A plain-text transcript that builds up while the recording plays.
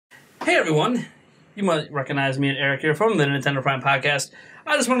Hey everyone, you might recognize me and Eric here from the Nintendo Prime Podcast.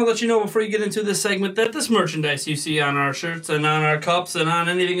 I just want to let you know before you get into this segment that this merchandise you see on our shirts and on our cups and on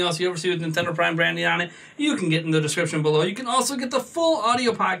anything else you ever see with Nintendo Prime branding on it, you can get in the description below. You can also get the full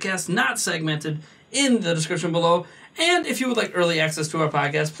audio podcast, not segmented, in the description below. And if you would like early access to our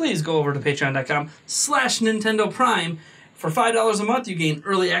podcast, please go over to patreon.com/Nintendo Prime. For $5 a month, you gain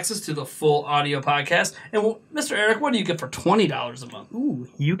early access to the full audio podcast. And Mr. Eric, what do you get for $20 a month? Ooh,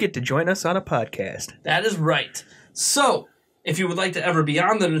 you get to join us on a podcast. That is right. So, if you would like to ever be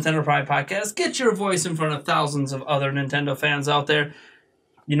on the Nintendo Prime Podcast, get your voice in front of thousands of other Nintendo fans out there,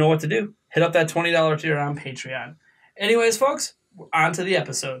 you know what to do. Hit up that $20 tier on Patreon. Anyways, folks, on to the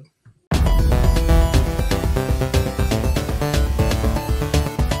episode.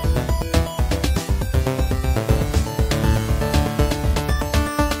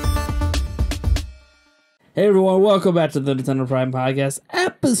 Hey everyone, welcome back to the Nintendo Prime Podcast,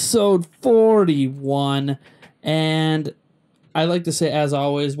 episode 41. And I'd like to say, as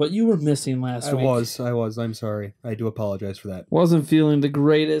always, what you were missing last week. I was. I'm sorry. I do apologize for that. Wasn't feeling the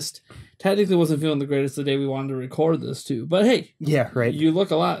greatest. Technically wasn't feeling the greatest the day we wanted to record this too. But hey. Yeah, right. You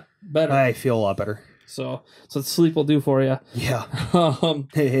look a lot better. I feel a lot better. So sleep will do for you. Yeah. I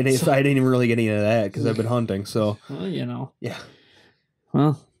didn't even really get into that because I've been hunting, so. Well, you know. Yeah.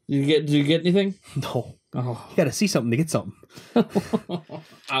 Well, did you get anything? No. Oh. You got to see something to get something.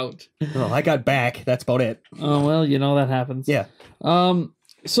 Out. No, I got back. That's about it. Oh, well, you know that happens. Yeah.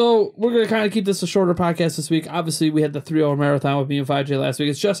 So we're going to kind of keep this a shorter podcast this week. Obviously, we had the 3-hour marathon with me and 5J last week.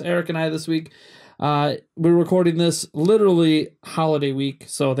 It's just Eric and I this week. We're recording this literally holiday week.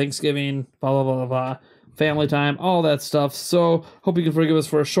 So Thanksgiving, blah, blah, blah, blah, blah. Family time, all that stuff. So hope you can forgive us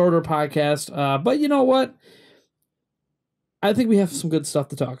for a shorter podcast. But you know what? I think we have some good stuff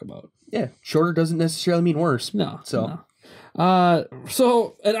to talk about. Yeah, shorter doesn't necessarily mean worse. No. So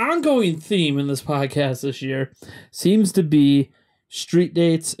an ongoing theme in this podcast this year seems to be street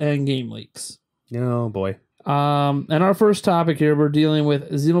dates and game leaks. Oh, boy. And our first topic here, we're dealing with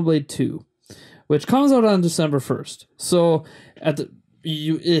Xenoblade 2, which comes out on December 1st. So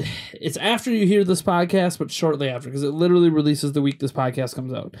it's after you hear this podcast, but shortly after, because it literally releases the week this podcast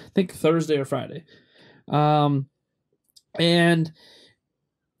comes out. I think Thursday or Friday. And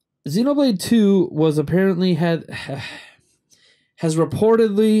Xenoblade 2 was apparently has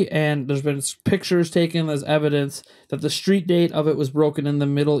reportedly, and there's been pictures taken as evidence that the street date of it was broken in the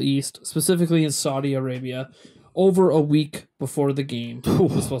Middle East, specifically in Saudi Arabia, over a week before the game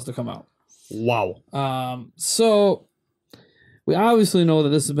was supposed to come out. Wow. So we obviously know that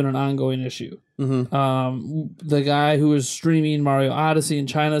this has been an ongoing issue. Mm-hmm. The guy who was streaming Mario Odyssey in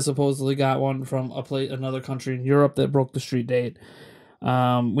China supposedly got one from another country in Europe that broke the street date. We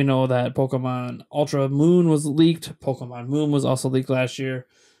know that Pokemon Ultra Moon was leaked. Pokemon Moon was also leaked last year.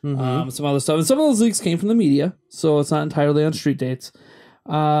 Mm-hmm. Some other stuff. And some of those leaks came from the media, so it's not entirely on street dates.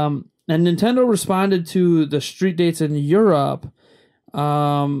 And Nintendo responded to the street dates in Europe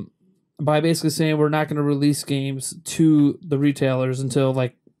by basically saying we're not going to release games to the retailers until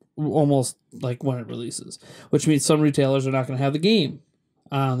almost when it releases, which means some retailers are not going to have the game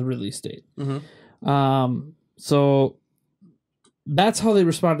on the release date. Mm-hmm. So that's how they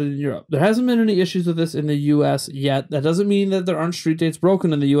responded in Europe. There hasn't been any issues with this in the U.S. yet. That doesn't mean that there aren't street dates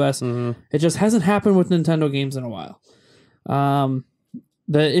broken in the U.S. Mm-hmm. It just hasn't happened with Nintendo games in a while.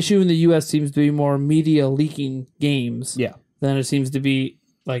 The issue in the U.S. seems to be more media leaking games than it seems to be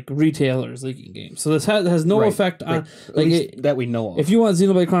retailers leaking games. So this has no effect on that we know of. If you want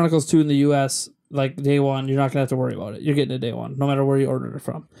Xenoblade Chronicles 2 in the US day one, you're not gonna have to worry about it. You're getting it day one, no matter where you ordered it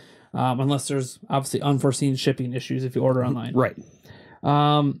from. Unless there's obviously unforeseen shipping issues if you order online. Right.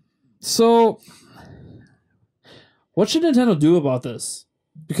 So what should Nintendo do about this?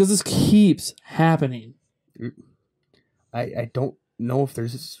 Because this keeps happening. I don't know if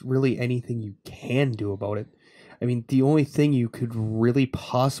there's really anything you can do about it. I mean, the only thing you could really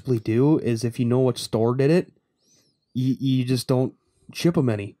possibly do is if you know what store did it, you just don't ship them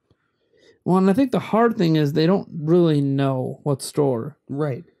any. Well, and I think the hard thing is they don't really know what store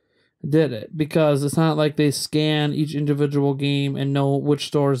did it, because it's not like they scan each individual game and know which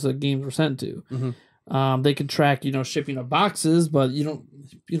stores the games were sent to. Mm-hmm. They can track, shipping of boxes, but you're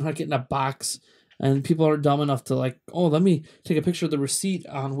not getting a box. And people are dumb enough to let me take a picture of the receipt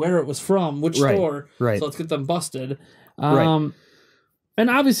on where it was from, which store, so let's get them busted. And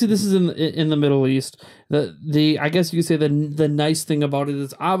obviously this is in the Middle East. I guess you could say the nice thing about it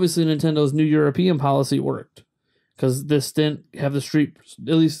is obviously Nintendo's new European policy worked, because this didn't have the street,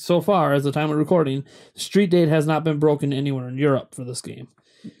 at least so far as the time of recording, the street date has not been broken anywhere in Europe for this game.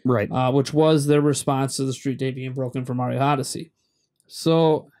 Right. Which was their response to the street date being broken for Mario Odyssey.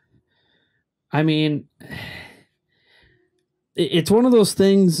 So I mean, it's one of those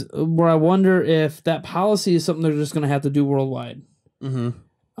things where I wonder if that policy is something they're just going to have to do worldwide.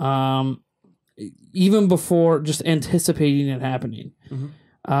 Mm-hmm. Even before just anticipating it happening.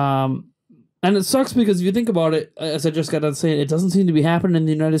 Mm-hmm. And it sucks because if you think about it, as I just got done saying, it doesn't seem to be happening in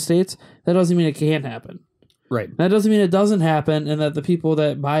the United States. That doesn't mean it can't happen. Right. That doesn't mean it doesn't happen, and that the people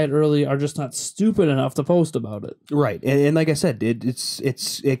that buy it early are just not stupid enough to post about it. Right. And like I said,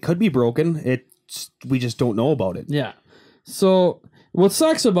 it could be broken. We just don't know about it. Yeah. So what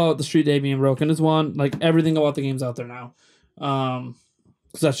sucks about the Street Date being broken is one, like everything about the game's out there now.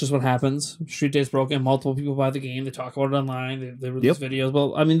 Because that's just what happens. Street Date's broken. Multiple people buy the game. They talk about it online. They release videos.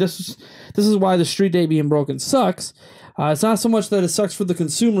 Well, I mean, this is why the Street Date being broken sucks. It's not so much that it sucks for the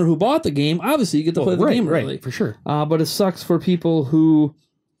consumer who bought the game. Obviously, you get to play the game early. Right, for sure. But it sucks for people who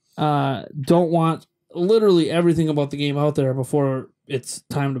don't want literally everything about the game out there before it's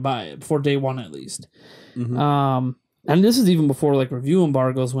time to buy it, before day one at least. Mm-hmm. And this is even before like review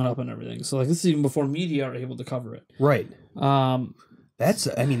embargoes went up and everything. So like this is even before media are able to cover it. Right. That's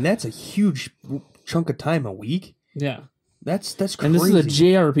a huge chunk of time a week. Yeah. That's crazy. And this is a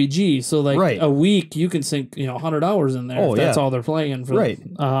JRPG, so like a week you can sink 100 hours in there. Oh, if that's all they're playing for. Right.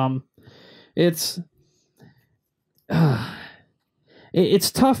 It's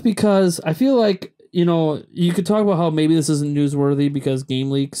tough because I feel like you could talk about how maybe this isn't newsworthy because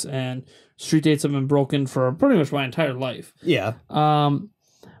game leaks and Street Dates have been broken for pretty much my entire life. Yeah.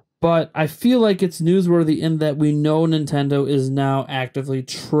 But I feel like it's newsworthy in that we know Nintendo is now actively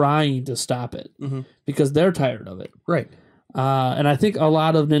trying to stop it because they're tired of it. Right. And I think a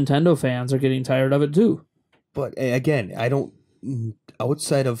lot of Nintendo fans are getting tired of it too. But again,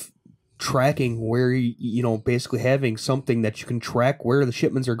 outside of tracking where, basically having something that you can track where the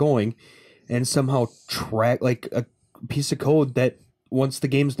shipments are going and somehow track like a piece of code that once the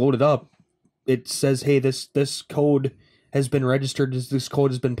game's loaded up, it says, hey, this code has been registered as this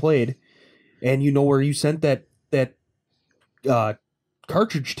code has been played, and you know where you sent that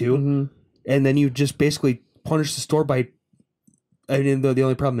cartridge to, and then you just basically punish the store by. I mean, the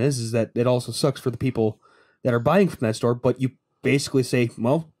only problem is that it also sucks for the people that are buying from that store. But you basically say,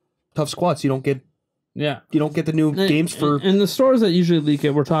 well, tough squats. You don't get the new games for. And the stores that usually leak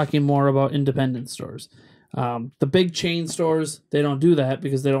it, we're talking more about independent stores. The big chain stores, they don't do that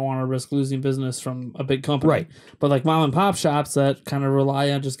because they don't want to risk losing business from a big company. Right. But like mom and pop shops that kind of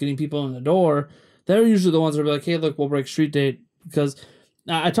rely on just getting people in the door, they're usually the ones that are like, hey, look, we'll break Street Date. Because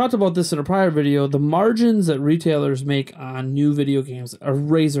I talked about this in a prior video. The margins that retailers make on new video games are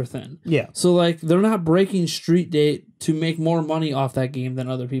razor thin. Yeah. So like they're not breaking Street Date to make more money off that game than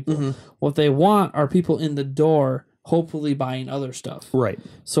other people. What they want are people in the door hopefully buying other stuff. Right.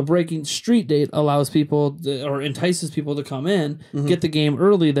 So breaking Street Date allows people or entices people to come in, get the game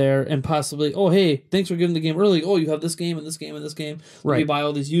early there, and possibly, oh, hey, thanks for giving the game early. Oh, you have this game and this game and this game. Right. We buy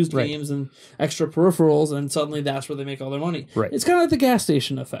all these used games and extra peripherals, and suddenly that's where they make all their money. Right. It's kind of like the gas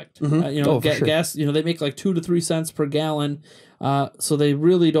station effect. For sure. Gas, they make like 2 to 3 cents per gallon. So they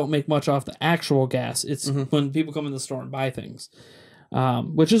really don't make much off the actual gas. It's when people come in the store and buy things.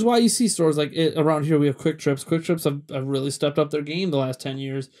 Which is why you see stores like around here we have Quick Trips. Quick Trips have really stepped up their game the last 10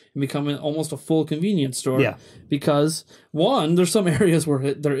 years and become almost a full convenience store. Yeah. Because one, there's some areas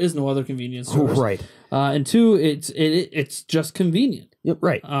where there is no other convenience stores. Right. And two, it's just convenient. Yep.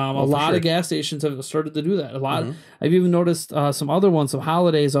 Right. A lot of gas stations have started to do that. A lot. I've even noticed some other ones, some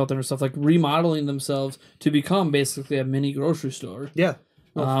holidays out there and stuff like remodeling themselves to become basically a mini grocery store. Yeah.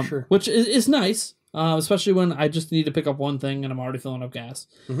 For sure. Which is nice. Especially when I just need to pick up one thing and I'm already filling up gas.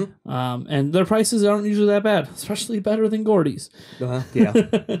 And their prices aren't usually that bad, especially better than Gordy's. Yeah.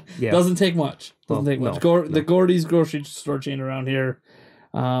 Doesn't take much. The Gordy's grocery store chain around here,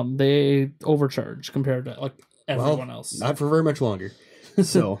 they overcharge compared to like everyone else. Not for very much longer.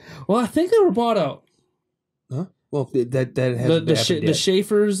 So, well, I think they were bought out. Huh? Well, that hasn't happened yet. The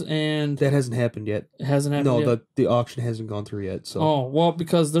Schaefer's and that hasn't happened yet. It hasn't happened yet? No, the auction hasn't gone through yet. So. Oh, well,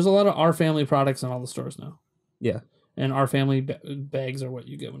 because there's a lot of Our Family products in all the stores now. Yeah. And Our Family bags are what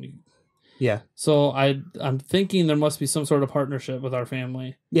you get when you... Yeah. So I'm thinking there must be some sort of partnership with Our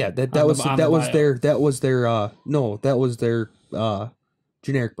Family. Yeah, that was their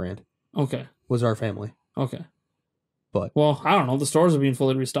generic brand. Okay. Was Our Family. Okay. But well, I don't know. The stores are being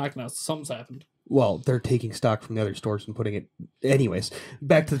fully restocked now. Something's happened. Well, they're taking stock from the other stores and putting it... Anyways,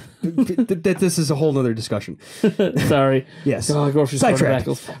 back to... this is a whole nother discussion. Sorry. Yes. Grocery store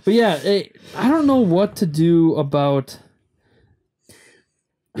tobacco's. But yeah, I don't know what to do about...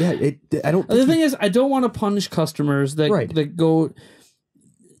 Yeah, I don't... The thing is, I don't want to punish customers that go...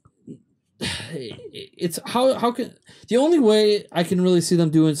 it's how can the only way I can really see them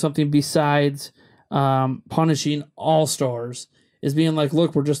doing something besides punishing all stores is being like,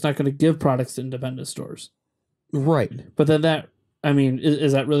 look, we're just not going to give products to independent stores. Right. But then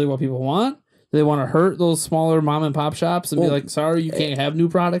is that really what people want? Do they want to hurt those smaller mom and pop shops and be like, sorry, you can't have new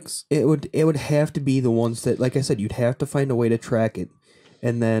products? It would have to be the ones that, like I said, you'd have to find a way to track it.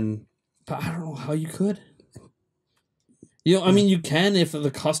 And then... But I don't know how you could. You know, I mean, you can if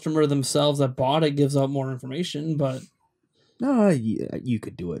the customer themselves that bought it gives out more information, but... No, you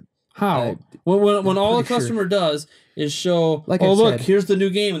could do it. How? When all a customer does is show, like look, here's the new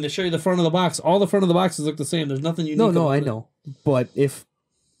game, and they show you the front of the box. All the front of the boxes look the same. There's nothing unique. No, I know. But if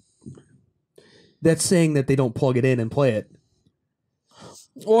that's saying that they don't plug it in and play it.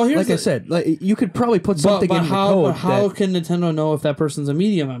 Well, here's I said, like you could probably put something in the code. But how can Nintendo know if that person's a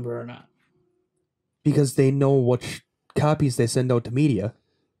media member or not? Because they know what copies they send out to media.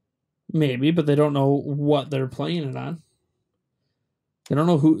 Maybe, but they don't know what they're playing it on. They don't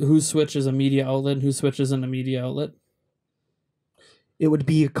know who Switch is a media outlet and who Switch isn't a media outlet. It would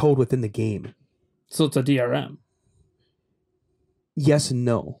be a code within the game. So it's a DRM. Yes and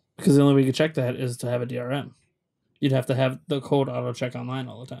no. Because the only way you can check that is to have a DRM. You'd have to have the code auto check online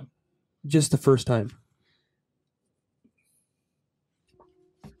all the time. Just the first time.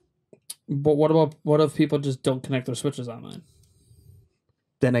 But what if people just don't connect their Switches online?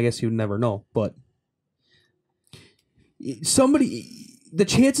 Then I guess you'd never know. But the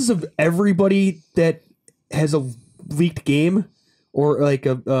chances of everybody that has a leaked game or like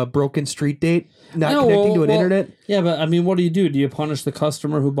a broken street date not connecting to an internet. Yeah, but I mean, what do? Do you punish the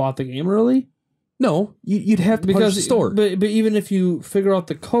customer who bought the game early? No, you'd have to punish the store. But even if you figure out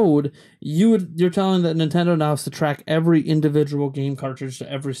the code, you're telling that Nintendo now has to track every individual game cartridge to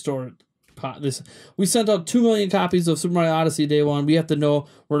every store. We sent out 2 million copies of Super Mario Odyssey day one. We have to know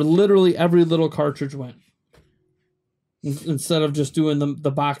where literally every little cartridge went. Instead of just doing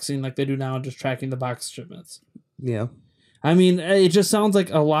the boxing like they do now and just tracking the box shipments. Yeah. I mean, it just sounds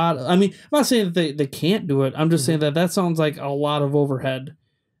like a lot. I mean, I'm not saying that they can't do it. I'm just saying that sounds like a lot of overhead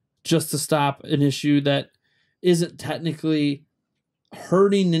just to stop an issue that isn't technically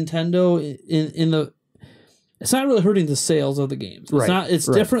hurting Nintendo in the... It's not really hurting the sales of the games. It's not. It's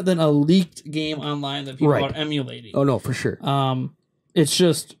different than a leaked game online that people are emulating. Oh, no, for sure. It's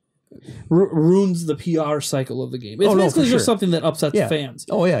just... ruins the PR cycle of the game. It's basically just something that upsets fans.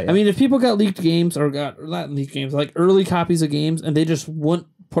 Oh, yeah. I mean, if people got leaked games or not leaked games, like early copies of games, and they just wouldn't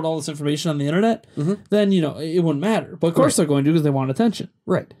put all this information on the internet, then, it wouldn't matter. But of course they're going to because they want attention.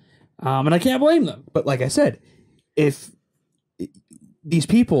 Right. And I can't blame them. But like I said, if these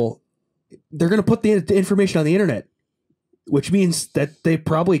people, they're going to put the information on the internet, which means that they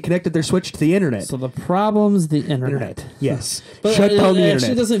probably connected their Switch to the internet. So the problem's the internet. Yes. But Shut down the internet. It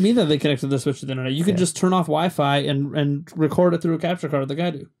actually doesn't mean that they connected their Switch to the internet. You can just turn off Wi-Fi and record it through a capture card like I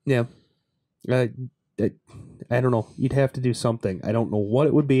do. Yeah. I don't know. You'd have to do something. I don't know what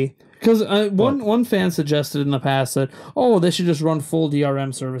it would be. Because one fan suggested in the past that, they should just run full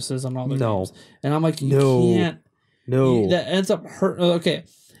DRM services on all their games. And I'm like, you can't. No. That ends up hurt. Okay.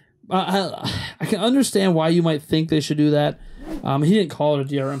 I can understand why you might think they should do that. He didn't call it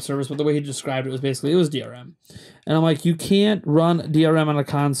a DRM service, but the way he described it was basically, it was DRM. And I'm like, you can't run DRM on a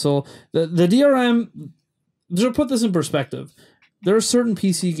console. The DRM, to put this in perspective, there are certain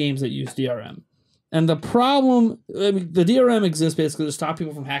PC games that use DRM. And the problem, the DRM exists basically to stop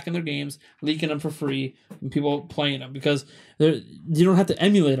people from hacking their games, leaking them for free, and people playing them. Because you don't have to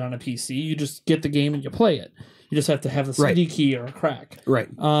emulate on a PC. You just get the game and you play it. You just have to have the CD key or a crack. Right.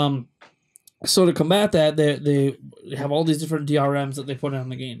 So to combat that, they have all these different DRMs that they put on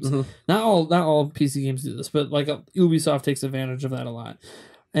the games. Not all PC games do this, but like Ubisoft takes advantage of that a lot.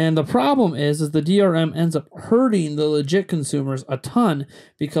 And the problem is the DRM ends up hurting the legit consumers a ton,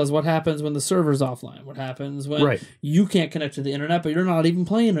 because what happens when the server's offline? What happens when you can't connect to the internet, but you're not even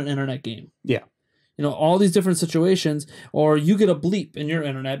playing an internet game? Yeah. All these different situations, or you get a bleep in your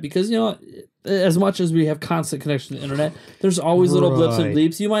internet because, as much as we have constant connection to the internet, there's always little blips and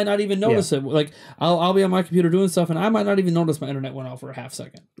bleeps. You might not even notice it. Like, I'll be on my computer doing stuff, and I might not even notice my internet went off for a half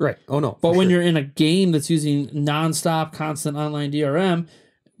second. Right. Oh, no. But when you're in a game that's using nonstop, constant online DRM,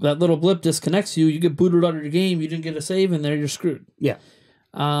 that little blip disconnects you, you get booted out of your game, you didn't get a save in there, you're screwed. Yeah.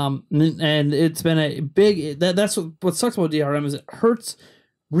 And it's been a big... That's what sucks about DRM is it hurts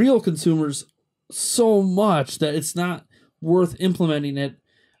real consumers so much that it's not worth implementing it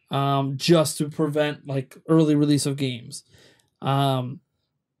just to prevent like early release of games.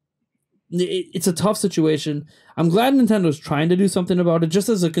 It's a tough situation. I'm glad Nintendo's trying to do something about it just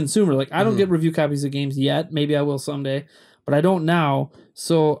as a consumer. Like, I don't get review copies of games yet. Maybe I will someday, but I don't now.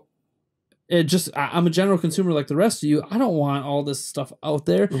 So I'm a general consumer like the rest of you. I don't want all this stuff out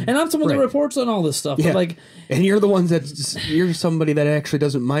there, and I'm someone that reports on all this stuff. Yeah. But like, and you're the ones you're somebody that actually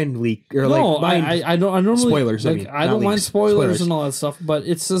doesn't mind leak or no, I don't. I normally spoilers. Like, I don't mind spoilers and all that stuff, but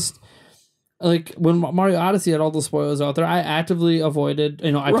it's just like when Mario Odyssey had all the spoilers out there, I actively avoided.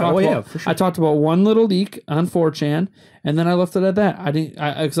 I talked about one little leak on 4chan, and then I left it at that. I didn't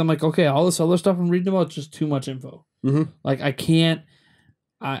because I'm like, okay, all this other stuff I'm reading about is just too much info. Like I can't.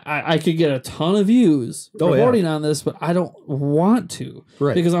 I could get a ton of views reporting on this, but I don't want to,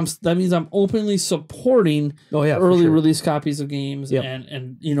 because that means I'm openly supporting early release copies of games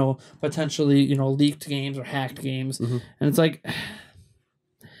and potentially potentially leaked games or hacked games, and it's like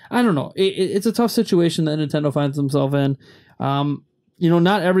I don't know. It's a tough situation that Nintendo finds themselves in.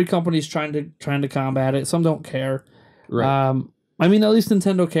 Not every company's trying to combat it. Some don't care. Right. I mean, at least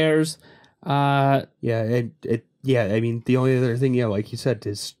Nintendo cares. Yeah, I mean, the only other thing, like you said,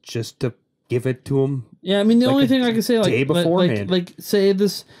 is just to give it to them. Yeah, I mean, the only thing I can say, day beforehand. Say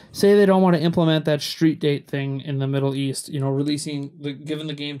they don't want to implement that street date thing in the Middle East, giving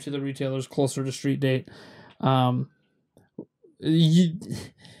the game to the retailers closer to street date.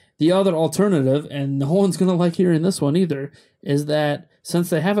 The other alternative, and no one's going to like hearing this one either, is that since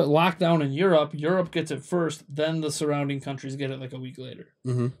they have it locked down in Europe gets it first, then the surrounding countries get it like a week later.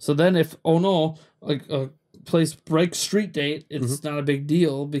 So then if, a place breaks street date, it's not a big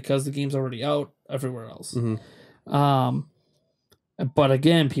deal because the game's already out everywhere else. But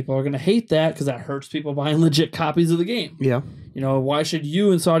again, people are going to hate that because that hurts people buying legit copies of the game. Yeah. Why should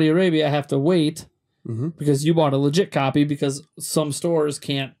you in Saudi Arabia have to wait because you bought a legit copy because some stores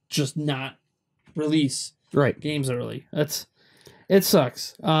can't just not release games early? It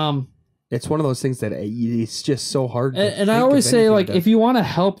sucks. It's one of those things that it's just so hard. And I always say, if you want to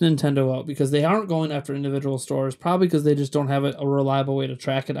help Nintendo out, because they aren't going after individual stores, probably because they just don't have a reliable way to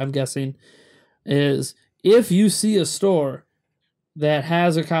track it, I'm guessing, is if you see a store that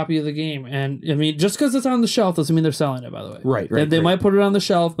has a copy of the game, and I mean, just because it's on the shelf doesn't mean they're selling it, by the way. Right. They might put it on the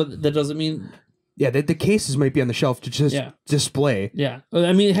shelf, but that doesn't mean... Yeah, the cases might be on the shelf to just display. Yeah.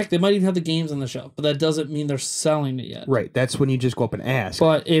 I mean, heck, they might even have the games on the shelf, but that doesn't mean they're selling it yet. Right. That's when you just go up and ask.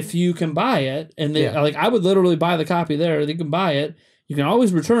 But if you can buy it, and they I would literally buy the copy there. They can buy it. You can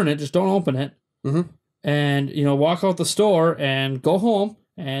always return it. Just don't open it. And, walk out the store and go home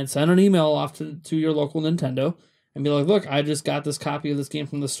and send an email off to your local Nintendo and be like, look, I just got this copy of this game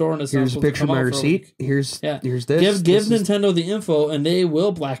from the store, and here's a picture of my receipt. Here's this. Give Nintendo the info, and they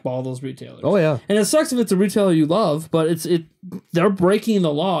will blackball those retailers. Oh yeah, and it sucks if it's a retailer you love, but they're breaking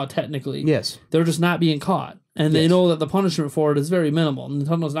the law technically. Yes, they're just not being caught, and they know that the punishment for it is very minimal.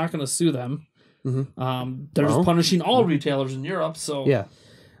 Nintendo's not going to sue them. They're just punishing all retailers in Europe. So yeah,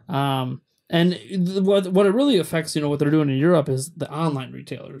 and what it really affects, what they're doing in Europe is the online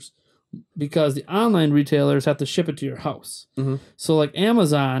retailers. Because the online retailers have to ship it to your house. So like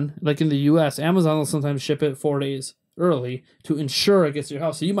Amazon, like in the US, Amazon will sometimes ship it 4 days early to ensure it gets to your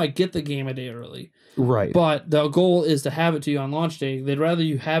house. So you might get the game a day early. Right. But the goal is to have it to you on launch day. They'd rather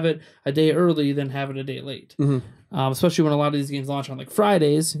you have it a day early than have it a day late. Especially when a lot of these games launch on like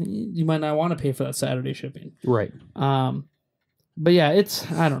Fridays, you might not want to pay for that Saturday shipping. Right. But yeah,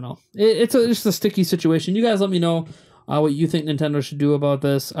 I don't know. It's just a sticky situation. You guys let me know what you think Nintendo should do about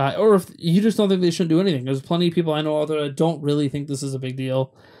this, or if you just don't think they shouldn't do anything. There's plenty of people I know out there that don't really think this is a big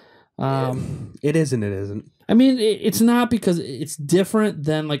deal. It isn't. It isn't. I mean, it's not, because it's different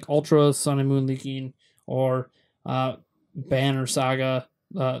than like Ultra Sun and Moon leaking or Banner Saga,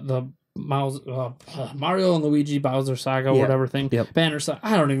 the Mario and Luigi Bowser Saga, whatever thing. Banner Saga.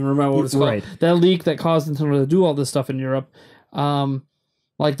 I don't even remember what it's called. That leak that caused Nintendo to do all this stuff in Europe.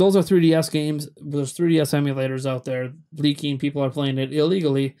 Like, those are 3DS games. There's 3DS emulators out there leaking. People are playing it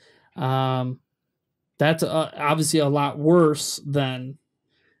illegally. That's obviously a lot worse than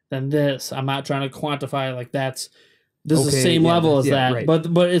this. I'm not trying to quantify like this is the same level as that. Right.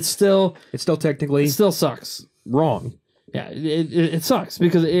 But it's still technically... It still sucks. Wrong. Yeah, it sucks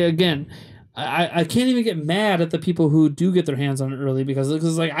because, again, I can't even get mad at the people who do get their hands on it early because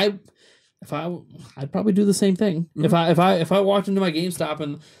like I'd probably do the same thing. If I walked into my GameStop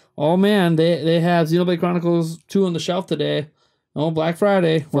and oh man, they have Xenoblade Chronicles 2 on the shelf today. Oh, Black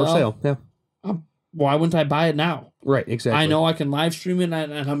Friday for sale. Yeah. Why wouldn't I buy it now? Right. Exactly. I know I can live stream it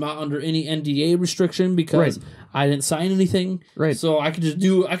and I'm not under any NDA restriction because I didn't sign anything. Right. So I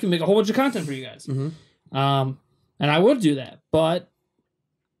can make a whole bunch of content for you guys. And I would do that, but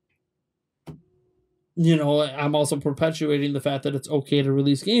I'm also perpetuating the fact that it's okay to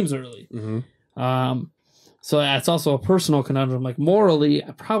release games early. So that's also a personal conundrum. Like, morally,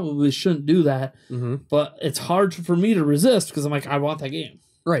 I probably shouldn't do that, but it's hard for me to resist because I'm like, I want that game.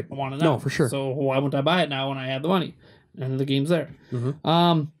 Right. I want it now. No, for sure. So why wouldn't I buy it now when I have the money and the game's there?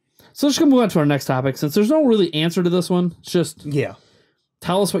 Mm-hmm. So let's go move on to our next topic. Since there's no really answer to this one, it's just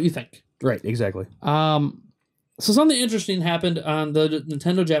tell us what you think. Right. Exactly. So something interesting happened on the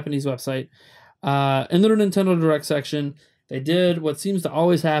Nintendo Japanese website. In their Nintendo Direct section, they did what seems to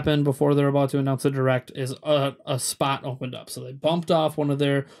always happen before they're about to announce a Direct is a spot opened up. So they bumped off one of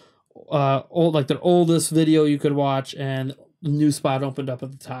their their oldest video you could watch, and a new spot opened up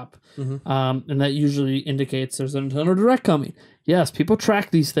at the top. Mm-hmm. And that usually indicates there's a Nintendo Direct coming. Yes, people track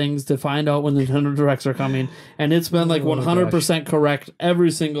these things to find out when the Nintendo Directs are coming, and it's been like 100% correct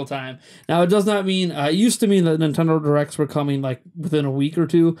every single time. Now, it does not mean, it used to mean that Nintendo Directs were coming like within a week or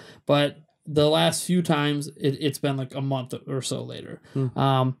two, but the last few times it's been like a month or so later.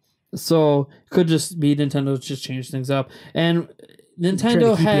 So it could just be Nintendo just changed things up. And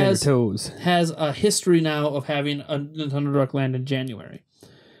Nintendo has a history now of having a Nintendo Direct land in January.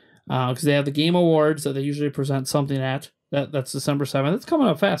 Because they have the Game Awards that they usually present something at. That's December 7th. It's coming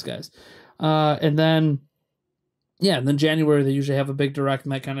up fast, guys. And then January they usually have a big Direct,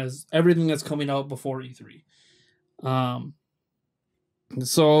 and that kind of is everything that's coming out before E3.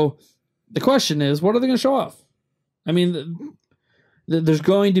 So the question is, what are they going to show off? I mean, there's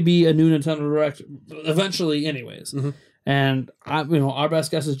going to be a new Nintendo Direct eventually anyways. Mm-hmm. And our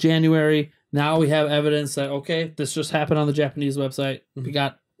best guess is January. Now we have evidence that, okay, this just happened on the Japanese website. Mm-hmm. We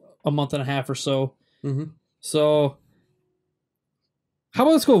got a month and a half or so. Mm-hmm. So how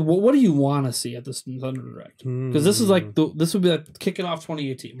about let's go? What do you want to see at this Nintendo Direct? Because this is like this would be like kicking off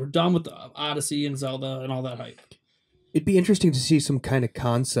 2018. We're done with the Odyssey and Zelda and all that hype. It'd be interesting to see some kind of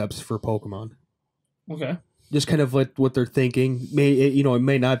concepts for Pokemon. Okay. Just kind of like what they're thinking. It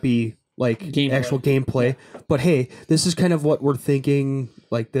may not be like actual gameplay, but hey, this is kind of what we're thinking.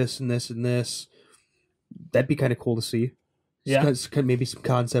 Like this and this and this. That'd be kind of cool to see. Yeah. Maybe some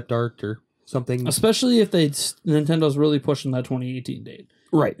concept art or something. Especially if Nintendo's really pushing that 2018 date.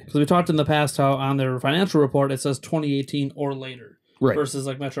 Right. Because we talked in the past how on their financial report it says 2018 or later. Right. Versus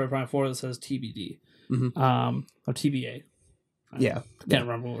like Metroid Prime 4 that says TBD. Mm-hmm. Or TBA. I can't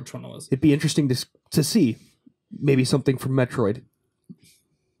remember which one it was. It'd be interesting to see maybe something from Metroid.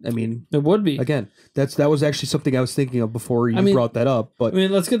 I mean, it would be. Again, that was actually something I was thinking of before you brought that up. But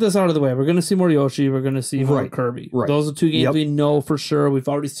let's get this out of the way. We're going to see more Yoshi. We're going to see more Kirby. Right. Those are two games we know for sure. We've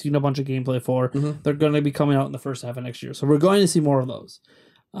already seen a bunch of gameplay for. Mm-hmm. They're going to be coming out in the first half of next year. So we're going to see more of those.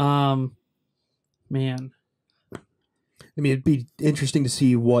 Man. It'd be interesting to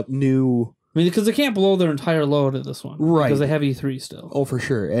see what new... because they can't blow their entire load at this one. Right. Because they have E3 still. Oh, for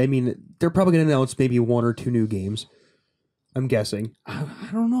sure. They're probably going to announce maybe one or two new games. I'm guessing. I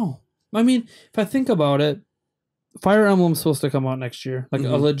don't know. If I think about it, Fire Emblem's supposed to come out next year. Like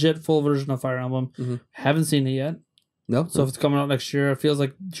a legit full version of Fire Emblem. Mm-hmm. Haven't seen it yet. No. So if it's coming out next year, it feels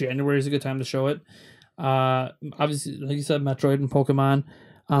like January is a good time to show it. Obviously, like you said, Metroid and Pokemon.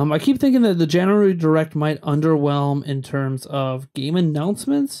 I keep thinking that the January Direct might underwhelm in terms of game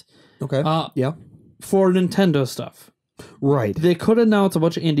announcements. Okay. For Nintendo stuff. Right. They could announce a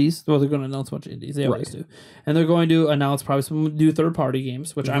bunch of indies. Well, they're going to announce a bunch of indies. They always do. And they're going to announce probably some new third-party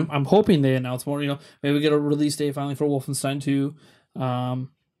games, which I'm hoping they announce more. Maybe we get a release date finally for Wolfenstein 2.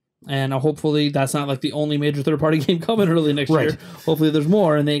 And hopefully that's not like the only major third-party game coming early next year. Hopefully there's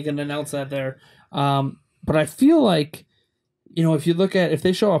more, and they can announce that there. But I feel like, if you look at... If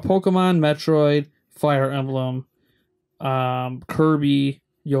they show a Pokemon, Metroid, Fire Emblem, Kirby,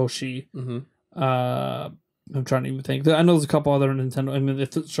 Yoshi... I'm trying to even think. I know there's a couple other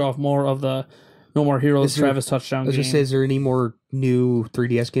Nintendo. They show off more of the No More Heroes, Travis Touchdown game. Is there any more new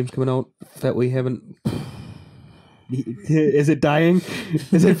 3DS games coming out that we haven't... Is it dying?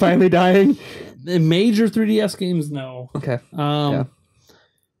 Is it finally dying? The major 3DS games, no. Okay. Capcom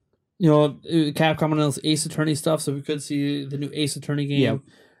announced Ace Attorney stuff, so we could see the new Ace Attorney game.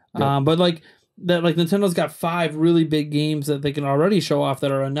 Yeah. But Nintendo's got 5 really big games that they can already show off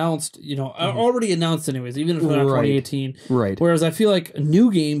that are announced, are already announced anyways, even if they're not 2018. Right. Whereas I feel like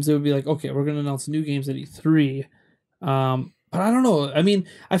new games, it would be like, okay, we're going to announce new games at E3. But I don't know.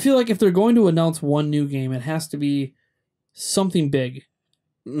 I feel like if they're going to announce one new game, it has to be something big.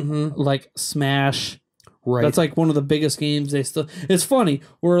 Like Smash. Right. That's like one of the biggest games It's funny.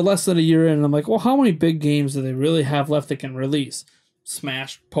 We're less than a year in, and I'm like, well, how many big games do they really have left they can release?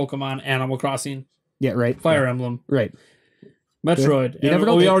 Smash, Pokemon, Animal Crossing, Fire Emblem, Metroid.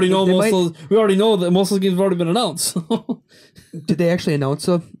 We already know that most of the games have already been announced. Did they actually announce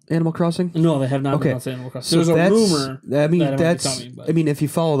Animal Crossing? No, they have not announced Animal Crossing. So there's a rumor. If you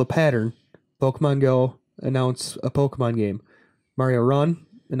follow the pattern, Pokemon Go announce a Pokemon game, Mario Run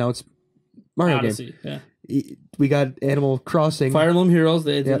announce Mario Odyssey, game. we got Animal Crossing. Fire Emblem Heroes.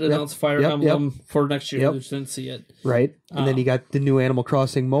 They did Yep, announce Fire Emblem for next year. Yep. We just didn't see it. Right. And then you got the new Animal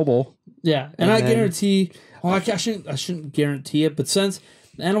Crossing mobile. Yeah. And I guarantee... Well, I shouldn't guarantee it, but since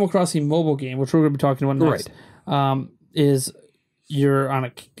the Animal Crossing mobile game, which we're going to be talking about next, is you're on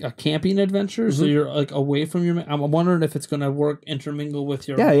a camping adventure, so you're like away from your... I'm wondering if it's going to work intermingle with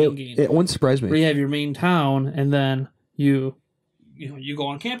your main game. It won't surprise me. Where you have your main town, and then you go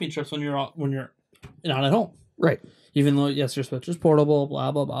on camping trips when you're not at home. Right. Even though, yes, your Switch is portable,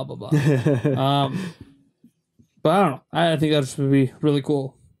 blah, blah, blah, blah, blah. But I don't know. I think that would be really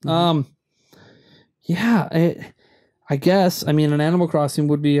cool. Yeah, I guess. I mean, an Animal Crossing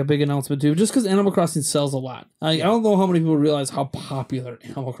would be a big announcement, too, just because Animal Crossing sells a lot. I don't know how many people realize how popular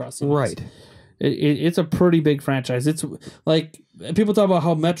Animal Crossing is. Right. It's a pretty big franchise. It's like, people talk about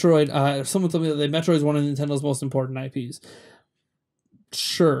how Metroid, someone told me that Metroid is one of Nintendo's most important IPs.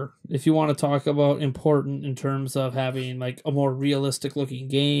 Sure, if you want to talk about important in terms of having like a more realistic looking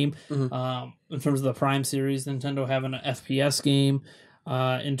game, in terms of the Prime series, Nintendo having an FPS game,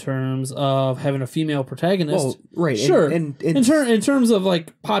 in terms of having a female protagonist. Well, right. Sure. And in terms of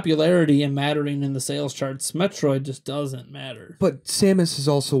like popularity and mattering in the sales charts, Metroid just doesn't matter. But Samus is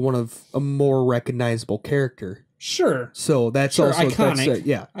also one of a more recognizable character. Sure. So that's also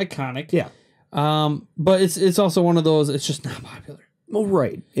iconic. Iconic. Yeah. But it's also one of those. It's just not popular. Well,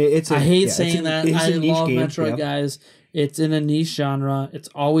 right. I hate saying that. I love Metroid, guys. It's in a niche genre. It's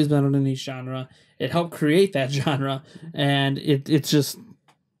always been in a niche genre. It helped create that genre, and it's just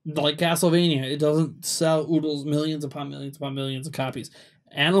like Castlevania. It doesn't sell oodles millions upon millions upon millions of copies.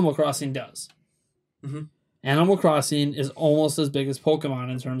 Animal Crossing does. Animal Crossing is almost as big as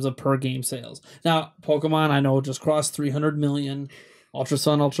Pokemon in terms of per game sales. Now, Pokemon, I know, just crossed 300 million. Ultra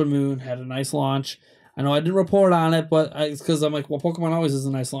Sun, Ultra Moon had a nice launch. I know I didn't report on it, but it's because I'm like, well, Pokemon always is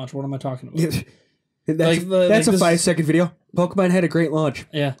a nice launch. What am I talking about? That's a 5-second video. Pokemon had a great launch.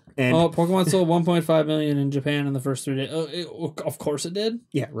 Yeah. And Pokemon sold 1.5 million in Japan in the first 3 days. Of course it did.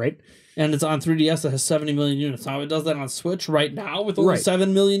 Yeah, right. And it's on 3DS that has 70 million units. Now it does that on Switch right now with only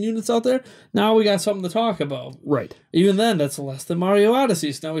 7 million units out there. Now we got something to talk about. Right. Even then, that's less than Mario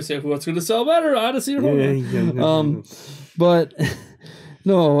Odyssey. So now we say, what's going to sell better, Odyssey or Pokemon? But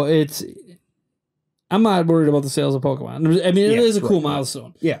no, I'm not worried about the sales of Pokemon. I mean, it is a cool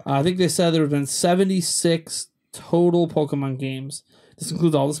milestone. Yeah. I think they said there have been 76 total Pokemon games. This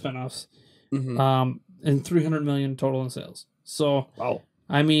includes all the spinoffs. And 300 million total in sales. So,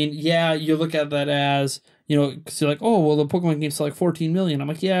 I mean, yeah, you look at that as, because you're like, oh, well, the Pokemon games sell like 14 million. I'm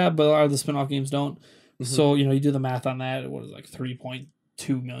like, yeah, but a lot of the spinoff games don't. So, you do the math on that. What is it, like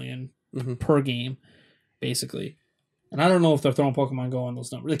 3.2 million per game, basically. And I don't know if they're throwing Pokemon Go on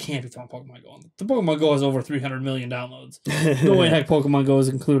those numbers. They can't be throwing Pokemon Go on. The Pokemon Go has over 300 million downloads. No way heck Pokemon Go is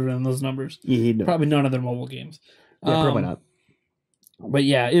included in those numbers. Probably none of their mobile games. Yeah, probably not. But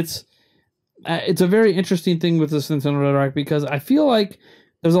yeah, it's a very interesting thing with this Nintendo Direct because I feel like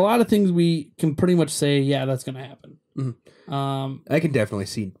there's a lot of things we can pretty much say, yeah, that's going to happen. I can definitely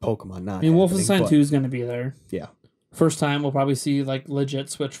see Pokemon not. I mean, Wolfenstein 2 is going to be there. Yeah. First time we'll probably see like legit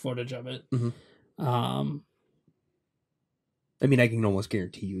Switch footage of it. I mean, I can almost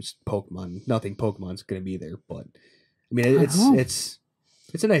guarantee you Pokemon. Nothing Pokemon's going to be there, but I mean, it's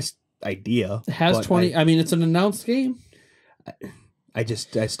a nice idea. It has 20. I mean, it's an announced game. I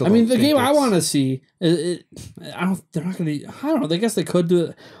still. I mean, the game I want to see. They're not going to. I don't know. I guess they could do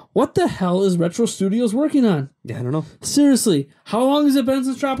it. What the hell is Retro Studios working on? Yeah, I don't know. Seriously, how long has it been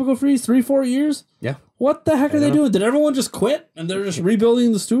since Tropical Freeze? 3-4 years? Yeah. What the heck are they doing? Did everyone just quit and they're just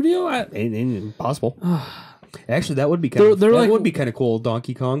rebuilding the studio? Impossible. Actually, that would be kind of cool.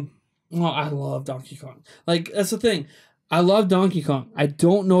 Donkey Kong. Well, I love Donkey Kong. Like, that's the thing. I love Donkey Kong. I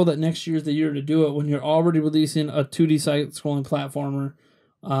don't know that next year's the year to do it when you're already releasing a 2D side-scrolling platformer,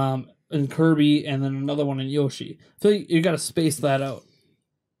 in Kirby, and then another one in Yoshi. So you got to space that out.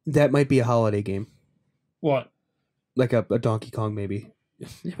 That might be a holiday game. What? Like a Donkey Kong, maybe.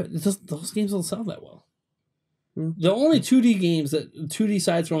 Yeah, but those games don't sell that well. The only 2D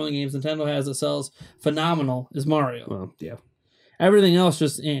side-scrolling games Nintendo has that sells phenomenal is Mario. Well, yeah. Everything else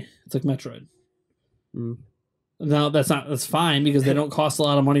just, it's like Metroid. Now, that's fine because they don't cost a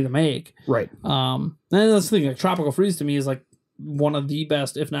lot of money to make. Right. And that's the thing, like Tropical Freeze to me is like one of the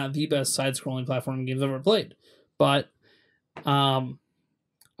best, if not the best, side-scrolling platforming games I've ever played. But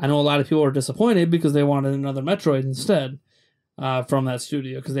I know a lot of people are disappointed because they wanted another Metroid instead. From that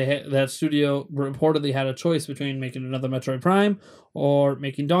studio, because that studio reportedly had a choice between making another Metroid Prime or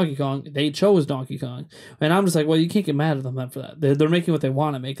making Donkey Kong. They chose Donkey Kong, and I'm just like, well, you can't get mad at them for that. They're making what they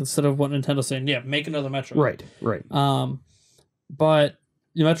want to make instead of what Nintendo's saying. Yeah, make another Metroid. Right. But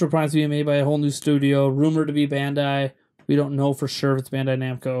Metro Prime's being made by a whole new studio, rumored to be Bandai. We don't know for sure if it's Bandai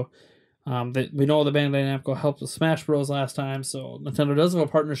Namco. We know the Bandai Namco helped with Smash Bros. Last time, so Nintendo does have a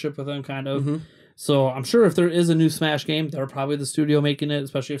partnership with them, kind of. Mm-hmm. So I'm sure if there is a new Smash game, they're probably the studio making it,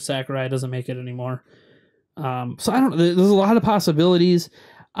 especially if Sakurai doesn't make it anymore. So I don't know. There's a lot of possibilities.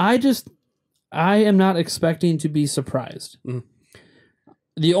 I am not expecting to be surprised. Mm.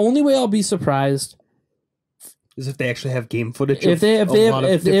 The only way I'll be surprised is if they actually have game footage. If they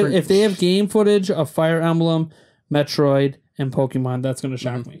have game footage of Fire Emblem, Metroid, and Pokemon, that's going to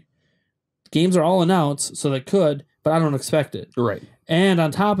shock me. Games are all announced, so they could, but I don't expect it. Right. And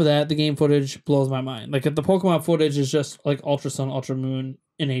on top of that, the game footage blows my mind. Like if the Pokemon footage is just like Ultra Sun, Ultra Moon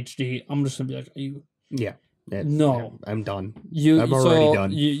in HD, I'm just gonna be like, "Are you?" Yeah. No, I'm done. I'm already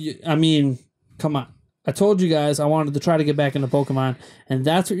done. I mean, come on. I told you guys I wanted to try to get back into Pokemon, and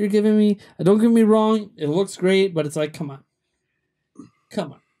that's what you're giving me. Don't get me wrong; it looks great, but it's like, come on.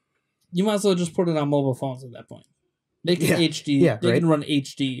 You might as well just put it on mobile phones at that point. They can HD. Yeah, they can run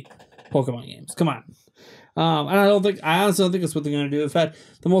HD Pokemon games. Come on. And I honestly don't think that's what they're going to do. In fact,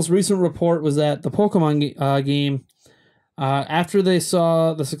 the most recent report was that the Pokemon game, after they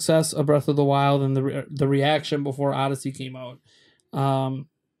saw the success of Breath of the Wild and the reaction before Odyssey came out,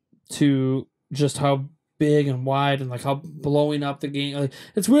 to just how big and wide and like how blowing up the game. Like,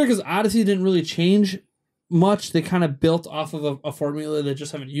 it's weird because Odyssey didn't really change much. They kind of built off of a formula they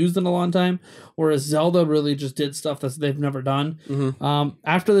just haven't used in a long time, whereas Zelda really just did stuff that they've never done. Mm-hmm.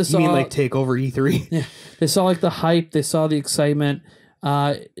 After they saw, you mean like take over E3? Yeah, they saw like the hype, they saw the excitement.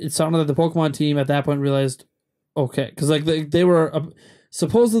 It sounded like the Pokemon team at that point realized, okay, because like they were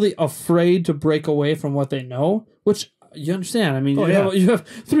supposedly afraid to break away from what they know, which you understand. I mean, you have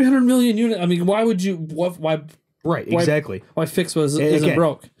 300 million units. I mean, why would you? Why? Right, exactly. Why fix what isn't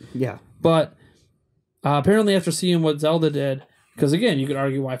broke? Yeah, but. Apparently, after seeing what Zelda did, because again, you could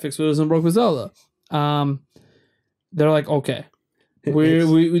argue why fix what isn't broke with Zelda. They're like, okay, we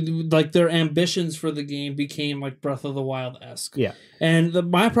like their ambitions for the game became like Breath of the Wild-esque. Yeah. And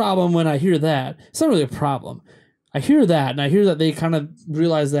my problem when I hear that, it's not really a problem. I hear that, and I hear that they kind of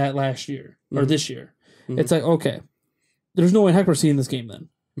realized that last year or this year. Mm-hmm. It's like, okay, there's no way in heck we're seeing this game then.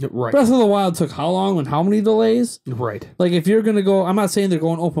 Right. Breath of the Wild took how long and how many delays? Right. Like, if you're going to go... I'm not saying they're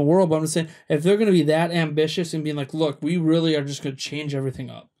going open world, but I'm just saying if they're going to be that ambitious and being like, look, we really are just going to change everything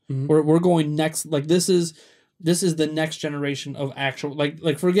up. Mm-hmm. We're going next... Like, this is the next generation of actual...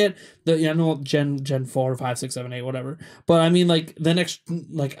 Like forget the... I know Gen 4, 5, 6, 7, 8, whatever. But I mean, like, the next...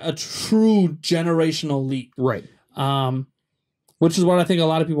 Like, a true generational leap. Right. Which is what I think a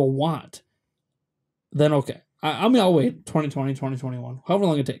lot of people want. Then, okay. I mean, I'll wait 2020, 2021, however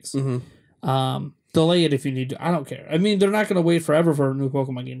long it takes. Mm-hmm. Delay it if you need to. I don't care. I mean, they're not going to wait forever for a new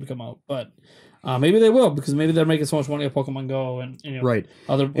Pokemon game to come out, but maybe they will because maybe they're making so much money at Pokemon Go and right.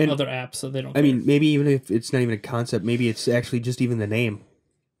 other apps that they don't. I mean, maybe even if it's not even a concept, maybe it's actually just even the name.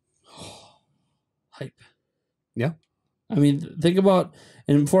 Hype. Yeah. I mean, think about,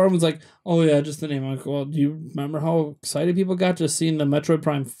 and before everyone's like, oh yeah, just the name. I'm like, well, do you remember how excited people got just seeing the Metroid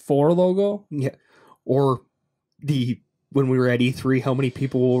Prime 4 logo? Yeah. Or when we were at E3, how many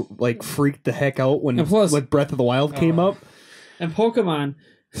people like freaked the heck out when Breath of the Wild came up? And Pokemon,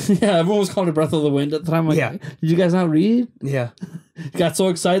 yeah, everyone was calling it Breath of the Wind at the time. Like, yeah. Did you guys not read? Yeah. You got so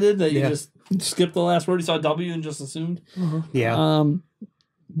excited that you just skipped the last word. You saw W and just assumed. Mm-hmm. Yeah.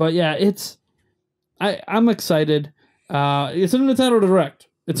 But yeah, I'm excited. It's a Nintendo Direct.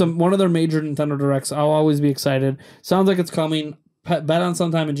 It's one of their major Nintendo Directs. I'll always be excited. Sounds like it's coming. Bet on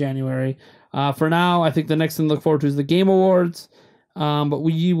sometime in January. For now, I think the next thing to look forward to is the Game Awards. But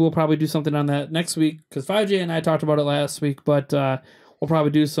we will probably do something on that next week because 5J and I talked about it last week. But we'll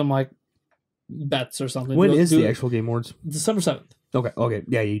probably do some like bets or something. When is the actual Game Awards? December 7th. Okay.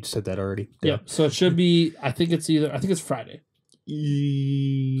 Yeah, you said that already. Yeah. So it should be. I think it's Friday.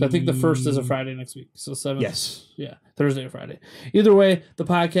 So I think the 1st is a Friday next week. So 7th. Yes. Yeah, Thursday or Friday. Either way, the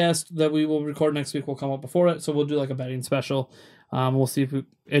podcast that we will record next week will come up before it. So we'll do like a betting special. We'll see if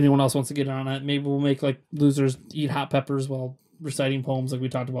anyone else wants to get in on it. Maybe we'll make like losers eat hot peppers while reciting poems like we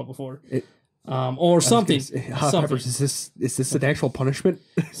talked about before. Or something. Hot peppers. Is this an actual punishment?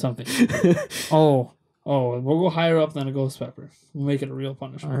 Something. Oh, we'll go higher up than a ghost pepper. We'll make it a real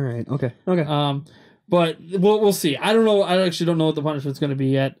punishment. All right. Okay. But we'll see. I don't know. I actually don't know what the punishment's going to be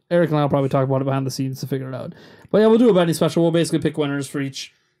yet. Eric and I will probably talk about it behind the scenes to figure it out. But yeah, we'll do a betting special. We'll basically pick winners for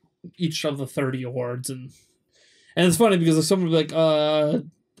each of the 30 awards. And it's funny because someone will be like,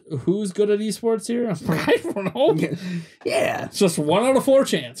 who's good at esports here? I'm like, I don't know. Yeah. It's just 1 out of 4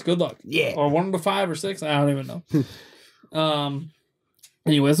 chance. Good luck. Yeah. Or 1 out of 5 or 6. I don't even know.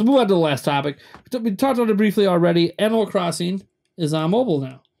 Anyways, we'll move on to the last topic. We talked about it briefly already. Animal Crossing is on mobile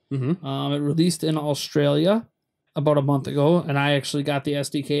now. Mm-hmm. It released in Australia about a month ago, and I actually got the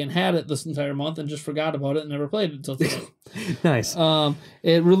SDK and had it this entire month and just forgot about it and never played it until today. Nice.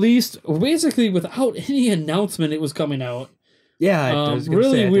 It released basically without any announcement it was coming out. Yeah, I was gonna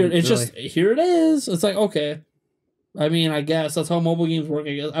really say, weird. It's just, here it is. It's like, okay. I mean, I guess that's how mobile games work.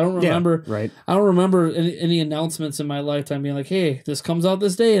 I guess I don't remember. Yeah, right. I don't remember any announcements in my lifetime being like, "Hey, this comes out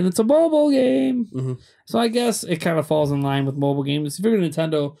this day and it's a mobile game." Mm-hmm. So I guess it kind of falls in line with mobile games. You figure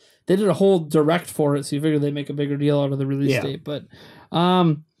Nintendo, they did a whole direct for it, so you figure they make a bigger deal out of the release date. But,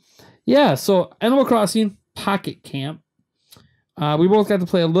 yeah. So Animal Crossing Pocket Camp. We both got to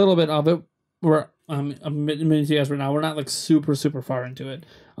play a little bit of it. I'm admitting to you guys right now, we're not like super far into it.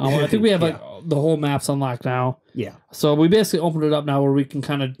 I think we have like the whole maps unlocked now. Yeah. So we basically opened it up now where we can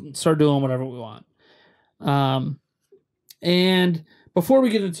kind of start doing whatever we want. And before we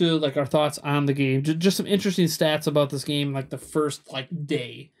get into like our thoughts on the game, just some interesting stats about this game, like the first like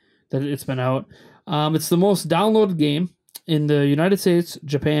day that it's been out. It's the most downloaded game in the United States,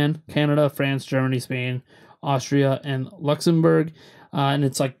 Japan, Canada, France, Germany, Spain, Austria, and Luxembourg. And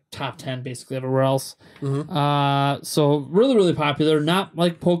it's like top 10 basically everywhere else. Mm-hmm. So really popular. Not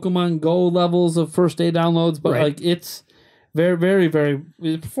like Pokemon Go levels of first day downloads, but like it's very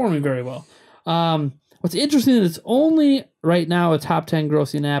it's performing very well. What's interesting is it's only right now a top 10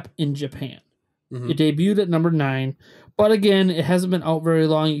 grossing app in Japan. Mm-hmm. It debuted at number 9, but again, it hasn't been out very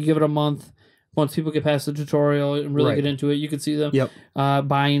long. You give it a month. Once people get past the tutorial and really get into it, you can see them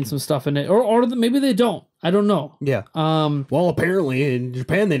buying some stuff in it, or maybe they don't. I don't know. Yeah. Well, apparently in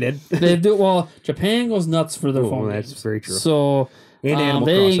Japan they did. They do. Well, Japan goes nuts for their phone games. That's very true. So and Animal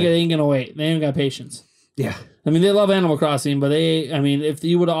they Crossing. ain't gonna wait. They ain't got patience. Yeah. I mean, they love Animal Crossing, but if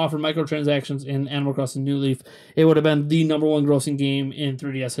you would have offered microtransactions in Animal Crossing New Leaf, it would have been the number 1 grossing game in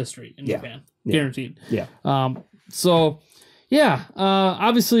 3DS history in Japan, guaranteed. Yeah.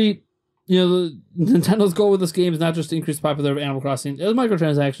 Obviously, Nintendo's goal with this game is not just to increase the popularity of Animal Crossing. As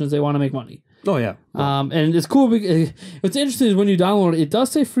microtransactions, they want to make money. Oh, yeah. And it's cool. What's interesting is when you download it, it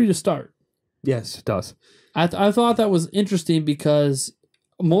does say free to start. Yes, it does. I thought that was interesting because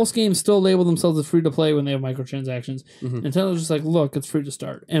most games still label themselves as free to play when they have microtransactions. Mm-hmm. Nintendo's just like, look, it's free to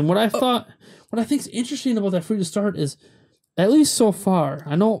start. And what I think is interesting about that free to start is, at least so far,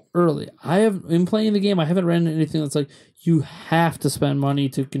 I know early, I have been playing the game, I haven't ran into anything that's like, you have to spend money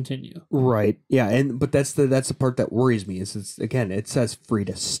to continue. Right. Yeah, but that's the part that worries me is it says free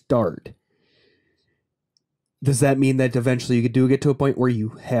to start. Does that mean that eventually you do get to a point where you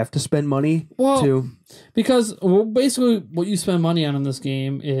have to spend money because basically what you spend money on in this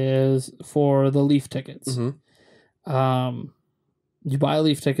game is for the Leaf tickets. Mm-hmm. You buy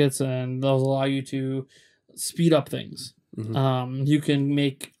Leaf tickets and those allow you to speed up things. Mm-hmm. You can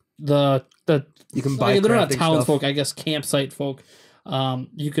make you can buy they're not townsfolk, I guess campsite folk.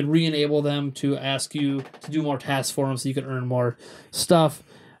 You can re-enable them to ask you to do more tasks for them so you can earn more stuff.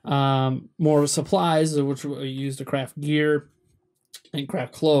 More supplies, which are used to craft gear and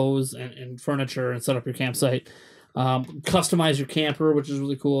craft clothes and furniture and set up your campsite. Customize your camper, which is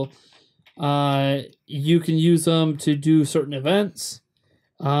really cool. You can use them to do certain events.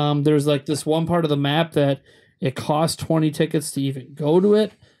 There's like this one part of the map that it costs 20 tickets to even go to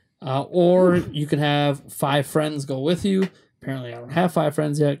it. Or you can have 5 friends go with you. Apparently I don't have 5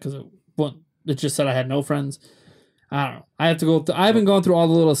 friends yet because it just said I had no friends. I don't know. I have to go. I haven't gone through all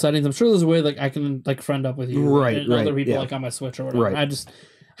the little settings. I'm sure there's a way like I can like friend up with you, and other people like on my Switch or whatever. Right. I just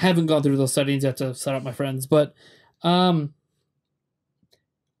haven't gone through those settings yet to set up my friends. But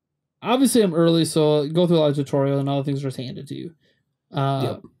obviously I'm early, so go through a lot of tutorial and all the things are just handed to you.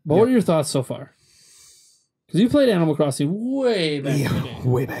 But what are your thoughts so far? Because you played Animal Crossing way back in the day.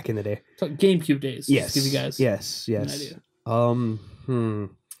 Way back in the day. It's like GameCube days. Yes. Just to give you guys an idea.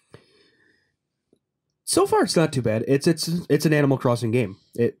 So far, it's not too bad. It's an Animal Crossing game.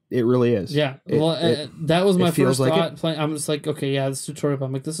 It really is. Yeah. That was my first thought. Playing, I'm just like, okay, yeah, this tutorial.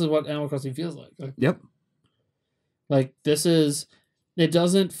 I'm like, this is what Animal Crossing feels like. Yep. Like this is. It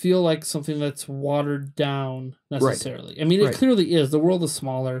doesn't feel like something that's watered down necessarily. Right. I mean, it clearly is. The world is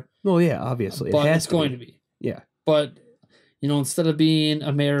smaller. Well, yeah, obviously, but it's going to be. Yeah. But instead of being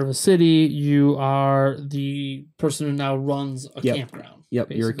a mayor of a city, you are the person who now runs a campground. Yep,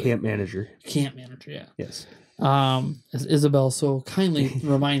 basically. You're a camp manager. Camp manager, yeah. Yes. As Isabel so kindly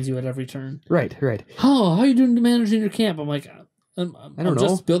reminds you at every turn. Right. Oh, how are you doing managing your camp? I'm like, I'm know.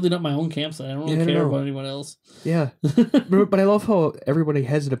 Just building up my own campsite. I don't really care about anyone else. Yeah. But I love how everybody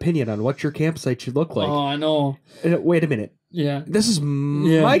has an opinion on what your campsite should look like. Oh, I know. Wait a minute. Yeah. This is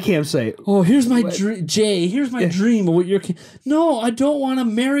my campsite. Oh, here's my Jay. Here's my dream of what your No, I don't want a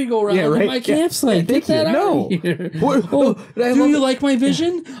merry-go-round at my campsite. Get that out of here. Do you like my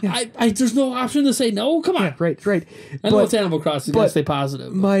vision? Yeah. There's no option to say no. Come on. Yeah, right. I know it's Animal Crossing. Gotta stay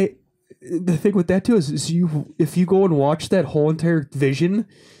positive. The thing with that too is if you go and watch that whole entire vision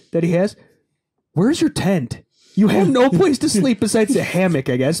that he has, where's your tent? You have no place to sleep besides a hammock,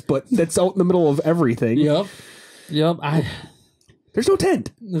 I guess, but that's out in the middle of everything. Yep. There's no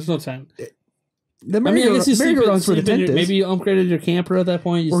tent. There's no tent. The merry-go-round's where the tent is. Maybe you upgraded your camper at that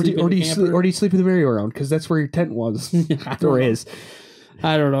point. Or do you sleep in the merry-go-round? Because that's where your tent was. Or is.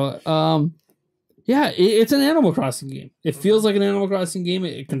 I don't know. Yeah, it's an Animal Crossing game. It feels like an Animal Crossing game.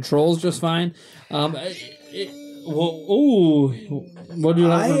 It controls just fine. What do you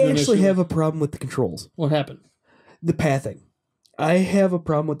have? I actually have a problem with the controls. What happened? The pathing. I have a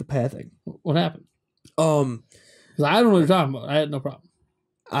problem with the pathing. What happened? Because I don't know what you're talking about. I had no problem.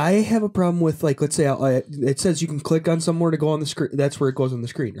 I have a problem with, like, let's say it says you can click on somewhere to go on the screen. That's where it goes on the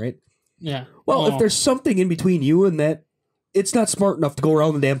screen, right? Yeah. Well, if there's something in between you and that, it's not smart enough to go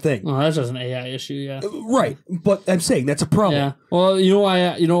around the damn thing. Oh, that's just an AI issue, yeah. Right, but I'm saying that's a problem. Yeah. Well, you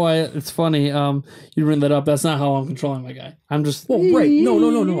know why? It's funny. You bring that up. That's not how I'm controlling my guy. I'm just. Well, right.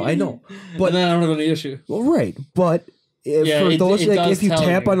 No. I know. But and then I don't have any issue. Well, right. But if you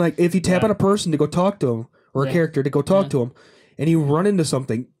tap on a person to go talk to him or a character to go talk to him, and you run into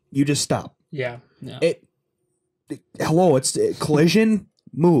something, you just stop. Yeah. Hello. It's collision.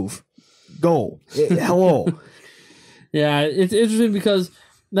 Move. Go. Hello. Yeah, it's interesting because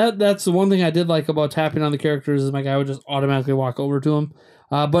that's the one thing I did like about tapping on the characters is my guy would just automatically walk over to him.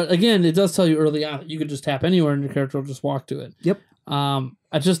 But again, it does tell you early on that you could just tap anywhere and your character will just walk to it. Yep.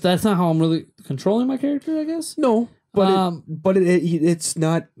 That's not how I'm really controlling my character, I guess. No, but it's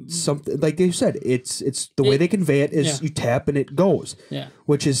not something like you said. It's the way they convey it is you tap and it goes. Yeah.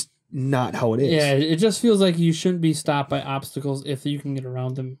 Which is not how it is. Yeah, it just feels like you shouldn't be stopped by obstacles if you can get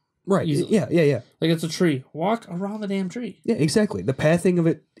around them. Right. Easily. Yeah. Like it's a tree. Walk around the damn tree. Yeah, exactly. The pathing of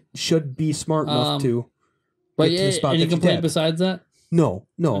it should be smart enough to get to the spot any that you complaint tap. Besides that? No.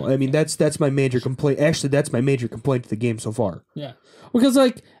 I mean, that's my major complaint. Actually, that's my major complaint to the game so far. Yeah. Because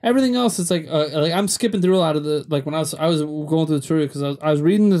like everything else, it's like I'm skipping through a lot of the when I was going through the tutorial because I was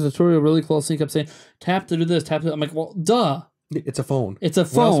reading the tutorial really closely. He kept saying tap to do this, tap to. I'm like, well, duh. It's a phone. It's a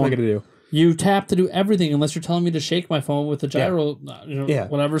phone. What else am I gonna do? You tap to do everything unless you're telling me to shake my phone with the gyro,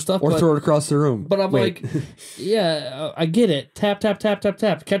 whatever stuff. Or throw it across the room. But I'm like, I get it. Tap, tap, tap, tap,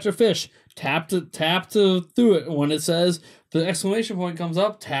 tap. Catch a fish. Tap to do it. When it says the exclamation point comes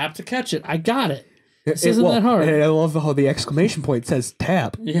up, tap to catch it. I got it. This isn't that hard. And I love how the exclamation point says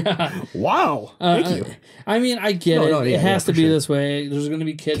tap. Yeah. Wow. Thank you. I mean, I get it. It has to be this way. There's going to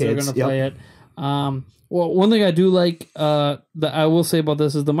be kids that are going to play it. Well, one thing I do like that I will say about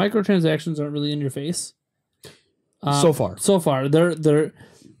this is the microtransactions aren't really in your face. So far,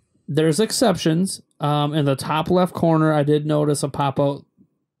 there's exceptions. In the top left corner, I did notice a pop out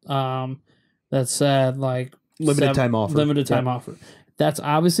that said like limited time offer. That's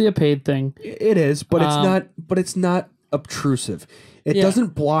obviously a paid thing. It is, but it's not. But it's not obtrusive. It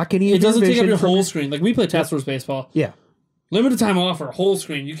doesn't block any. It doesn't take up your whole screen. Like we play Task Force Baseball. Yeah. Limited time offer, whole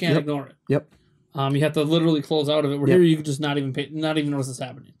screen. You can't ignore it. Yep. You have to literally close out of it. Where here you can just not even notice it's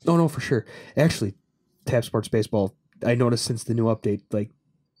happening. No, for sure. Actually, Tap Sports Baseball, I noticed since the new update, like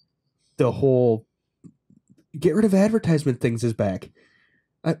the whole get rid of advertisement things is back.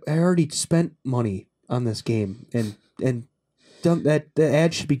 I already spent money on this game and done that. The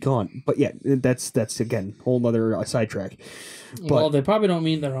ad should be gone. But yeah, that's again whole other sidetrack. Well, they probably don't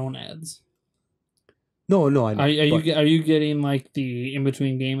mean their own ads. No, I know. Are you getting like the in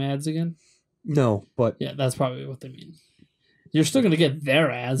between game ads again? No, but yeah, that's probably what they mean. You're still going to get their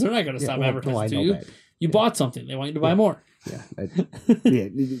ads. They're not going to stop advertising to you. You bought something. They want you to buy more. Yeah.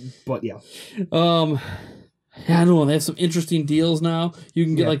 But yeah. I don't know. They have some interesting deals now. You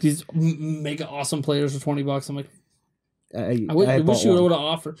can get like these mega awesome players for $20. I'm like, I wish you would have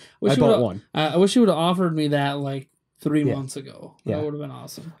offered. I bought one. I wish you would have offered me that like 3 months ago. That would have been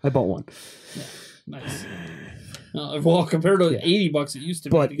awesome. I bought one. Yeah, nice. Well, compared to $80 it used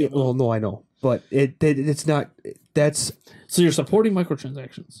to be. But no, I know. But it's not. That's so you're supporting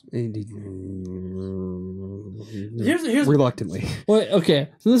microtransactions. Here's reluctantly. Well, okay.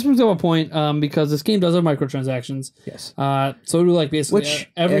 So this brings up a point because this game does have microtransactions. Yes. So do like basically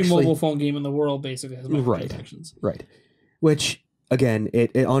every mobile phone game in the world basically has microtransactions. Right. Which again,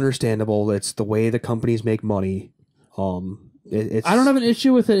 it understandable. It's the way the companies make money. I don't have an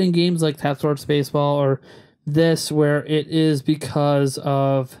issue with it in games like Tap Sports Baseball or this where it is because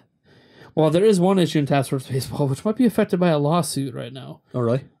of. Well, there is one issue in Task Force Baseball, which might be affected by a lawsuit right now. Oh,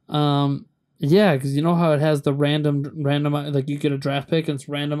 really? Yeah, because you know how it has the random, like you get a draft pick and it's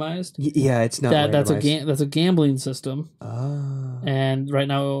randomized. Yeah, it's not. That's a gambling system. Ah. And right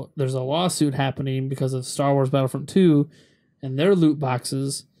now there's a lawsuit happening because of Star Wars Battlefront 2 and their loot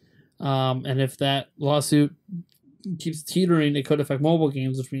boxes. And if that lawsuit keeps teetering, it could affect mobile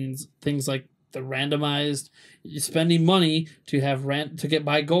games, which means things like the randomized, spending money to have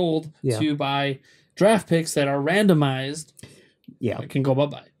buy gold to buy draft picks that are randomized. Yeah, it can go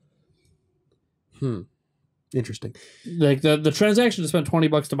bye-bye. Interesting. Like the transaction to spend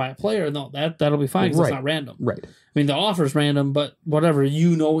 $20 to buy a player, no, that'll be fine because it's not random. Right. I mean, the offer's random, but whatever,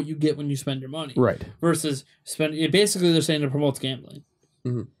 you know what you get when you spend your money. Right. Versus basically they're saying it promotes gambling.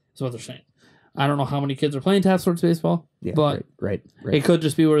 Mm-hmm. That's what they're saying. I don't know how many kids are playing Task Force Baseball, but right. It could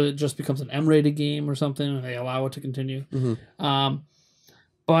just be where it just becomes an M-rated game or something, and they allow it to continue. Mm-hmm.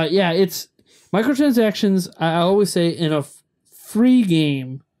 But yeah, it's microtransactions. I always say in a free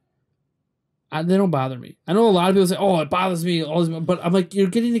game, they don't bother me. I know a lot of people say, "Oh, it bothers me," but I'm like, you're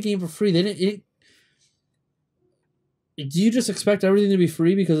getting the game for free. Do you just expect everything to be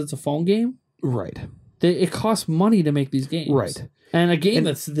free because it's a phone game? Right. It costs money to make these games. Right. And a game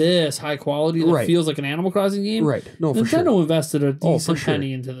that's this high quality that feels like an Animal Crossing game. Right. No, for sure. Nintendo invested a decent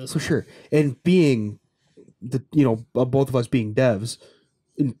penny into this. For sure. And being both of us being devs,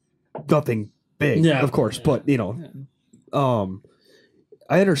 nothing big, of course, but I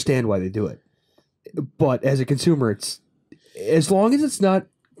understand why they do it. But as a consumer, it's as long as it's not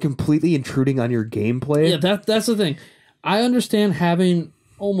completely intruding on your gameplay. Yeah, that's the thing. I understand having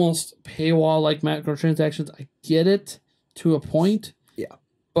almost paywall like microtransactions. I get it to a point. Yeah.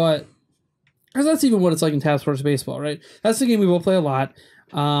 But because that's even what it's like in Task Force Baseball, right? That's the game we both play a lot.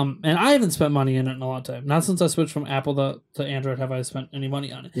 And I haven't spent money in it in a long time. Not since I switched from Apple to Android have I spent any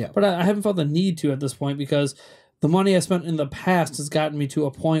money on it. Yeah. But I haven't felt the need to at this point because the money I spent in the past has gotten me to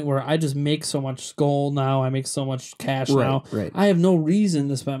a point where I just make so much gold now. I make so much cash now. Right. I have no reason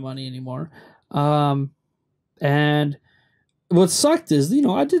to spend money anymore. And what sucked is,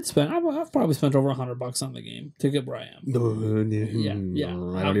 I did spend. I've probably spent over $100 on the game to get where I am. Yeah.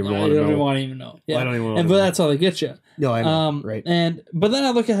 I don't even want to know. Yeah, I don't even want to know. But that's how they get you. No, I know. Right. But then I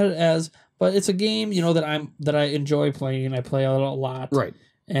look at it as, but it's a game, that I enjoy playing. I play a lot. Right.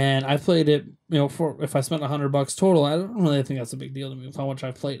 And I played it, for if I spent $100 total, I don't really think that's a big deal to me with how much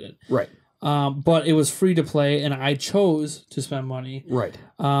I played it. Right. But it was free to play, and I chose to spend money. Right.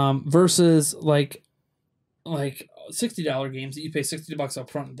 Versus like $60 games that you pay $60 up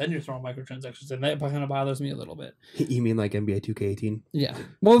front, and then you're throwing microtransactions, and that kind of bothers me a little bit. You mean like NBA 2K18? Yeah.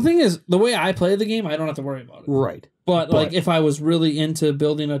 Well, the thing is, the way I play the game, I don't have to worry about it. Right. But like if I was really into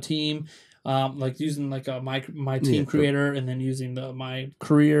building a team, like using like my team creator and then using my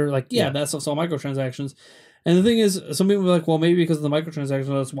career, that's all microtransactions. And the thing is, some people are like, well, maybe because of the microtransactions,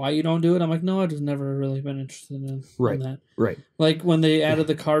 that's why you don't do it. I'm like, no, I've just never really been interested in that. Right. Like when they added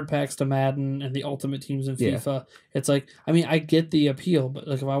the card packs to Madden and the Ultimate Teams in FIFA, it's like, I mean, I get the appeal, but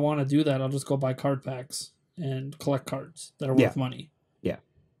like if I want to do that, I'll just go buy card packs and collect cards that are worth money. Yeah.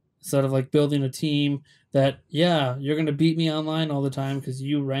 Instead of like building a team that, you're going to beat me online all the time because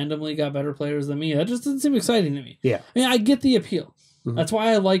you randomly got better players than me. That just doesn't seem exciting to me. Yeah. I mean, I get the appeal. Mm-hmm. That's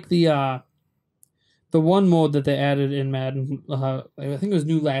why I like the one mode that they added in Madden, I think it was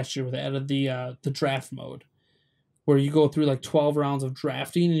new last year, where they added the draft mode, where you go through like 12 rounds of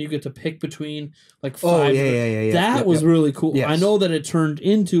drafting and you get to pick between like 5. Oh, yeah. That was really cool. Yes. I know that it turned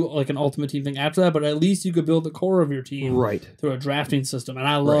into like an Ultimate Team thing after that, but at least you could build the core of your team through a drafting system, and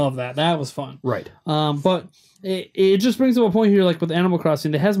I love that. That was fun. Right. But it just brings up a point here, like with Animal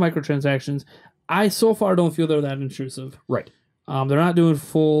Crossing, it has microtransactions. I so far don't feel they're that intrusive. Right. They're not doing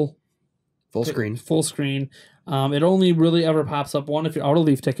full screen. It only really ever pops up if you're out of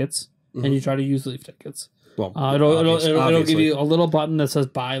leaf tickets and you try to use leaf tickets. Well, it'll give you a little button that says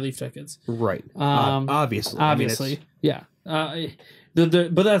buy leaf tickets. Right. Obviously. But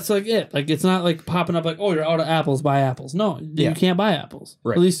that's like it. Like it's not like popping up like, oh, you're out of apples, buy apples. No, you can't buy apples.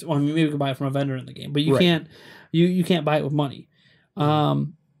 Right. At least, maybe you can buy it from a vendor in the game, but you can't. You can't buy it with money.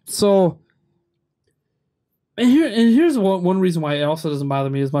 So. And here's one reason why it also doesn't bother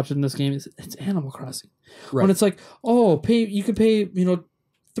me as much in this game is it's Animal Crossing. Right. When it's like, you could pay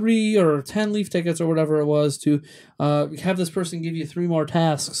 3 or 10 leaf tickets or whatever it was to have this person give you 3 more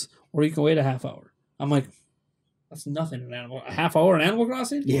tasks, or you can wait a half hour. I'm like, that's nothing in a half hour in Animal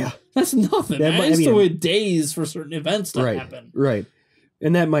Crossing? Yeah. That's nothing. I used to wait days for certain events to happen. Right.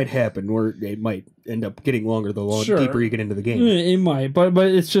 And that might happen, or it might end up getting longer the deeper you get into the game. It might, but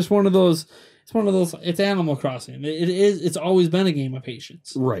it's just one of those. It's one of those. It's Animal Crossing. It's always been a game of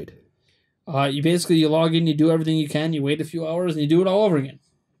patience. Right. You log in, you do everything you can, you wait a few hours, and you do it all over again.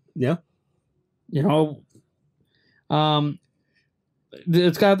 Yeah. You know,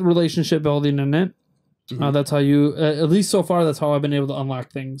 it's got relationship building in it. Mm-hmm. That's how you, at least so far, that's how I've been able to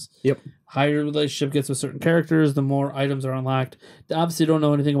unlock things. Yep. Higher your relationship gets with certain characters, the more items are unlocked. They obviously don't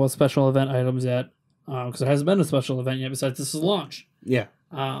know anything about special event items yet, because there hasn't been a special event yet besides this is launch. Yeah.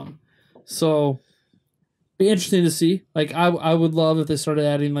 So be interesting to see. Like I would love if they started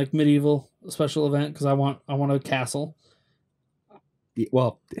adding like medieval special event, because I want a castle.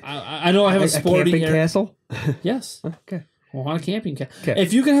 Well, I know I have a sporting camping castle. Yes. Okay. I want a camping castle. Okay.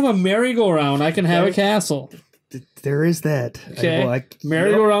 If you can have a merry-go-round, I can have a castle. There is that. Okay.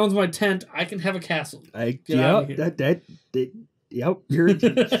 Merry-go-round's my tent. I can have a castle. Yep. You're.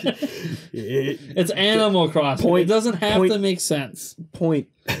 It's Animal Crossing. It doesn't have to make sense.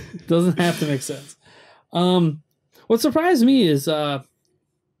 It doesn't have to make sense. What surprised me is, and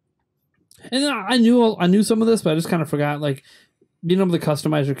I knew some of this, but I just kind of forgot. Like being able to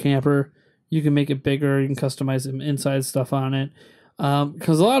customize your camper. You can make it bigger. You can customize some inside stuff on it.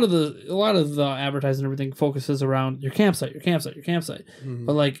 Because a lot of the advertising and everything focuses around your campsite. Mm-hmm.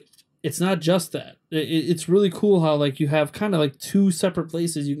 But like, it's not just that. It's really cool how like you have kind of like two separate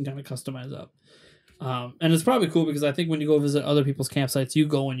places you can kind of customize up. And it's probably cool because I think when you go visit other people's campsites, you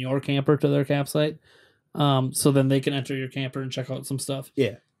go in your camper to their campsite. So then they can enter your camper and check out some stuff.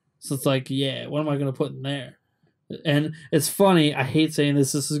 Yeah. So it's like, yeah, what am I going to put in there? And it's funny, I hate saying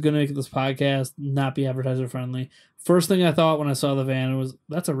this is going to make this podcast not be advertiser friendly. First thing I thought when I saw the van was,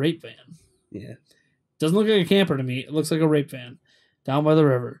 that's a rape van. Yeah. Doesn't look like a camper to me. It looks like a rape van down by the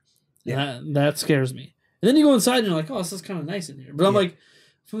river. Yeah. That scares me. And then you go inside and you're like, oh, this is kind of nice in here. But I'm like,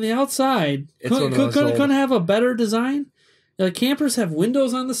 from the outside, couldn't have a better design? Like campers have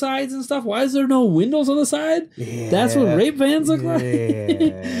windows on the sides and stuff. Why is there no windows on the side? Yeah. That's what rape vans look like.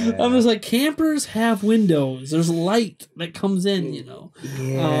 I'm just like, campers have windows. There's light that comes in, you know.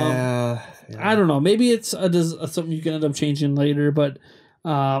 Yeah. I don't know. Maybe it's something you can end up changing later, but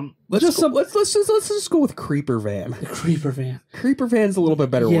let's just go with creeper van. The creeper van. Creeper van's a little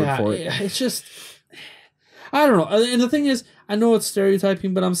bit better word for it. It's just, I don't know. And the thing is, I know it's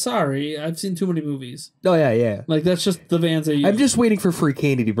stereotyping, but I'm sorry. I've seen too many movies. Oh, yeah. Like, that's just the vans I use. I'm just waiting for free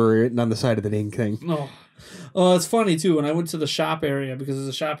candy to be written on the side of the dang thing. Oh, it's funny, too. When I went to the shop area, because there's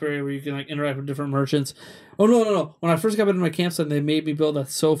a shop area where you can, like, interact with different merchants. Oh, no. When I first got into my campsite and they made me build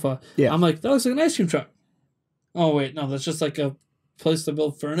that sofa, I'm like, that looks like an ice cream truck. Oh, wait, no, that's just like a place to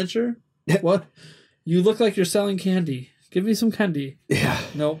build furniture? What? You look like you're selling candy. Give me some candy. Yeah.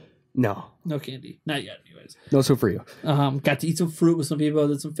 Nope. No candy. Not yet, anyways. No, so for you. Got to eat some fruit with some people.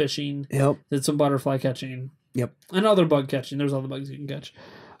 Did some fishing. Yep. Did some butterfly catching. Yep. And other bug catching. There's other bugs you can catch.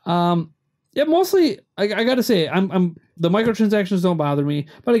 Yeah, mostly, I gotta say, I'm the microtransactions don't bother me.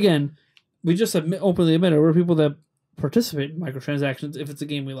 But again, we just openly admit it. We're people that participate in microtransactions if it's a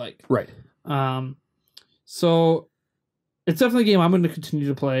game we like. Right. So it's definitely a game I'm going to continue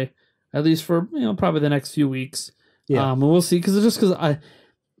to play, at least for probably the next few weeks. Yeah. And we'll see, because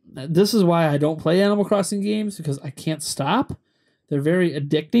this is why I don't play Animal Crossing games, because I can't stop. They're very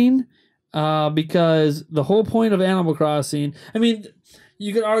addicting, because the whole point of Animal Crossing, I mean,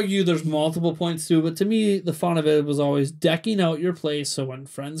 you could argue there's multiple points too, but to me, the fun of it was always decking out your place so when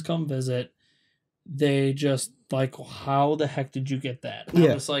friends come visit, they just like, how the heck did you get that? And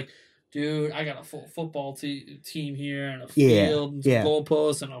I'm just like, dude, I got a full football team here and a field and some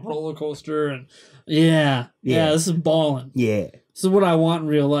goalposts and a roller coaster and this is balling. Yeah. This is what I want in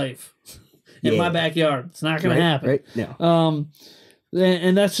real life. In my backyard. It's not going to happen. Right. No.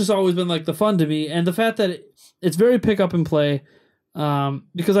 And that's just always been like the fun to me. And the fact that it's very pick up and play,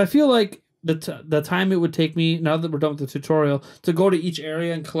 because I feel like the time it would take me, now that we're done with the tutorial, to go to each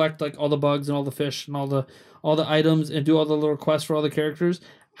area and collect like all the bugs and all the fish and all the items and do all the little quests for all the characters,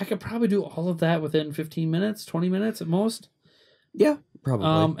 I could probably do all of that within 15 minutes, 20 minutes at most. Yeah,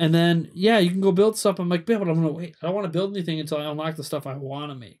 probably. And then, you can go build stuff. I'm like, but I'm going to wait. I don't want to build anything until I unlock the stuff I want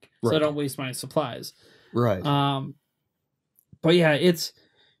to make. So I don't waste my supplies. Right. But yeah, it's...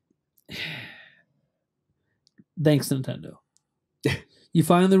 Thanks, Nintendo. You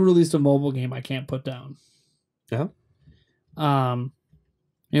finally released a mobile game I can't put down. Yeah. I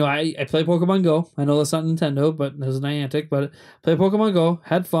play Pokemon Go. I know that's not Nintendo, but there's Niantic. But play Pokemon Go,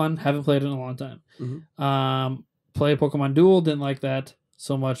 had fun, haven't played it in a long time. Mm-hmm. Play Pokemon Duel, didn't like that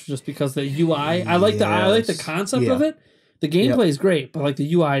so much just because the UI. I like the concept of it. The gameplay is great, but like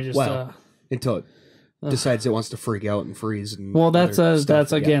the UI just until it decides it wants to freak out and freeze. And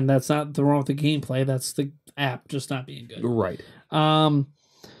that's again, that's not the wrong with the gameplay. That's the app just not being good. Right.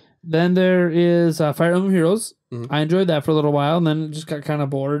 Then there is Fire Emblem Heroes. Mm-hmm. I enjoyed that for a little while, and then just got kind of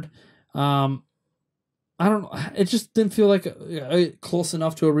bored. I don't know. It just didn't feel like close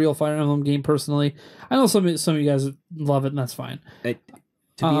enough to a real Fire Emblem game. Personally, I know some of you guys love it, and that's fine.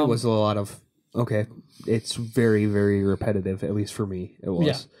 To me, it was a lot of okay. It's very, very repetitive. At least for me, it was.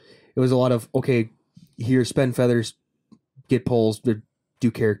 Yeah. It was a lot of okay. Here, spend feathers, get poles,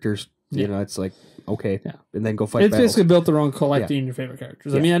 do characters. You know, it's like okay, and then go fight. It's basically built around collecting your favorite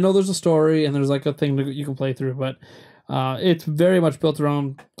characters. I mean, I know there's a story and there's like a thing that you can play through, but it's very much built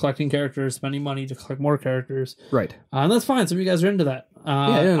around collecting characters, spending money to collect more characters. Right, and that's fine. Some of you guys are into that.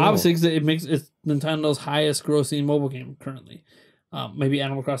 Obviously, because it's Nintendo's highest grossing mobile game currently. Maybe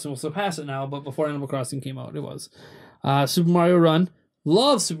Animal Crossing will surpass it now, but before Animal Crossing came out, it was. Super Mario Run.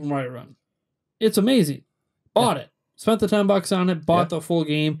 Love Super Mario Run. It's amazing. Bought it. Spent the $10 on it. Bought the full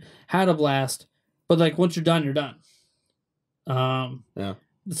game. Had a blast. But like once you're done, you're done.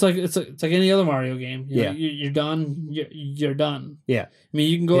 It's like any other Mario game. You're done. You're done. Yeah. I mean,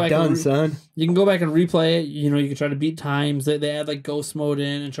 you can go you're back. Done, son. You can go back and replay it. You know, you can try to beat times. They add like ghost mode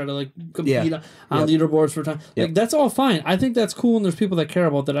in and try to like compete on leaderboards for time. Like that's all fine. I think that's cool, and there's people that care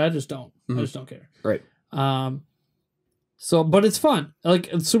about that. I just don't. I just don't care. Right. So, but it's fun. Like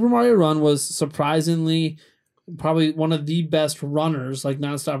Super Mario Run was surprisingly probably one of the best runners, like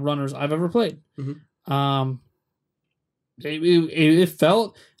nonstop runners I've ever played. It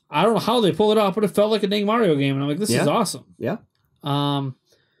felt, I don't know how they pulled it off, but it felt like a dang Mario game, and I'm like, this is awesome. Yeah. And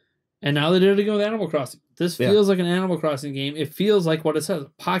now they did it again with Animal Crossing. This feels like an Animal Crossing game. It feels like what it says, a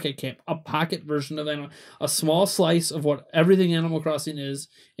pocket camp, a pocket version of Animal, a small slice of what everything Animal Crossing is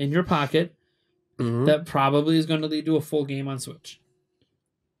in your pocket. That probably is going to lead to a full game on Switch.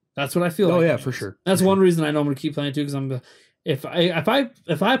 That's what I feel like. Oh yeah, for sure. That's one reason I know I'm going to keep playing too, because if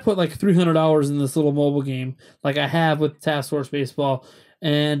I put like 300 hours in this little mobile game, like I have with Task Force Baseball,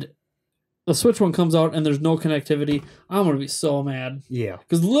 and the Switch one comes out and there's no connectivity, I'm going to be so mad. Yeah.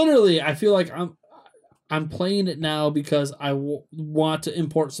 Because literally, I feel like I'm playing it now because I want to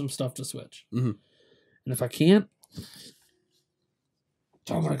import some stuff to Switch, and if I can't.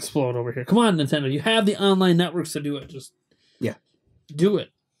 I'm gonna explode over here. Come on, Nintendo. You have the online networks to do it. Just do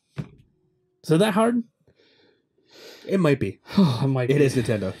it. Is it that hard? It might be. It might be. It is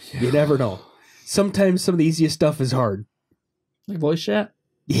Nintendo. You never know. Sometimes some of the easiest stuff is hard. Like voice chat?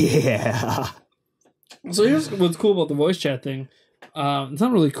 Yeah. So here's what's cool about the voice chat thing. It's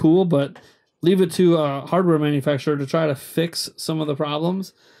not really cool, but leave it to a hardware manufacturer to try to fix some of the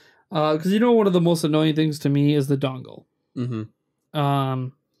problems. Because one of the most annoying things to me is the dongle.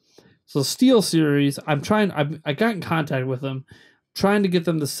 So Steel Series, I got in contact with them, trying to get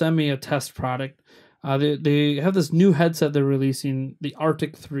them to send me a test product. They have this new headset they're releasing, the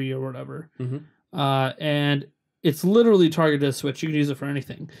Arctic 3 or whatever. And it's literally targeted to Switch. You can use it for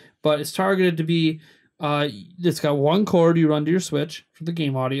anything, but it's targeted to be, it's got one cord you run to your Switch for the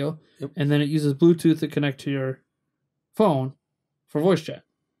game audio, and then it uses Bluetooth to connect to your phone for voice chat.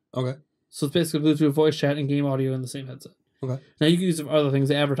 Okay. So it's basically Bluetooth voice chat and game audio in the same headset. Okay. Now you can use it for other things.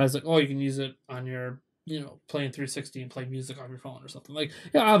 They advertise like, you can use it on your, playing 360 and play music on your phone or something. Like,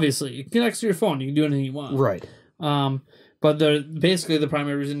 obviously it connects to your phone. You can do anything you want. Right. But basically the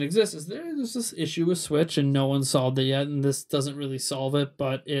primary reason it exists is there's this issue with Switch and no one solved it yet, and this doesn't really solve it,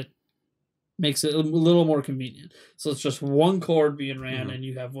 but it makes it a little more convenient. So it's just one cord being ran, and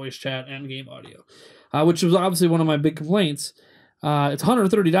you have voice chat and game audio, which was obviously one of my big complaints. It's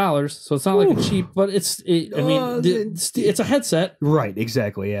 $130, so it's not like it's cheap, but it's a headset. Right,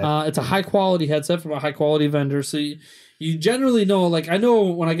 exactly, yeah. It's a high-quality headset from a high-quality vendor, so you generally know, like, I know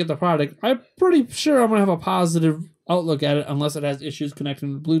when I get the product, I'm pretty sure I'm going to have a positive outlook at it unless it has issues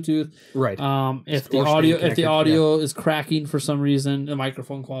connecting to Bluetooth. Right. If the audio is cracking for some reason, the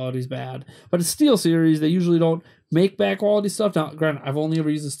microphone quality is bad. But it's Steel Series, they usually don't make bad quality stuff. Now, granted, I've only ever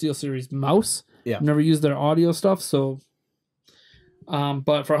used the Steel Series mouse. Yeah. I've never used their audio stuff, so...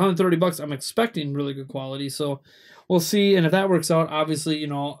 but for $130, I'm expecting really good quality. So we'll see. And if that works out, obviously,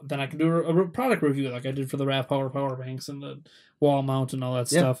 then I can do a product review like I did for the RAV Power banks and the wall mount and all that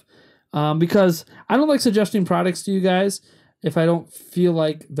stuff. Because I don't like suggesting products to you guys if I don't feel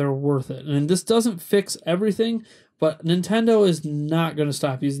like they're worth it. And this doesn't fix everything, but Nintendo is not going to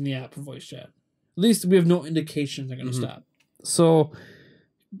stop using the app for voice chat. At least we have no indication they're going to stop. So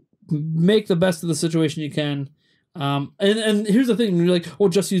make the best of the situation you can. And here's the thing, you're like,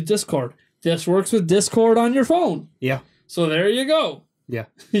 just use Discord. This works with Discord on your phone. Yeah. So there you go. Yeah.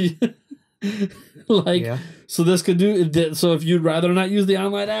 So this could do, so if you'd rather not use the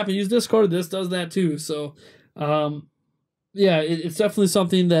online app and use Discord, this does that too. So, it's definitely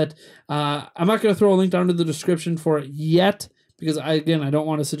something that, I'm not going to throw a link down to the description for it yet, because I don't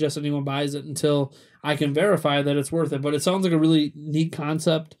want to suggest anyone buys it until I can verify that it's worth it, but it sounds like a really neat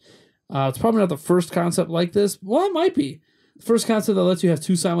concept. It's probably not the first concept like this. Well, it might be. The first concept that lets you have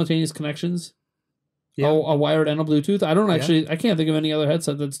 2 simultaneous connections. Yeah. A wired and a Bluetooth. I can't think of any other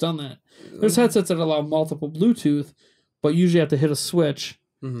headset that's done that. There's headsets that allow multiple Bluetooth, but usually you have to hit a switch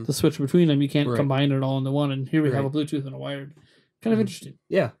to switch between them. You can't combine it all into one. And here we have a Bluetooth and a wired. Kind of interesting.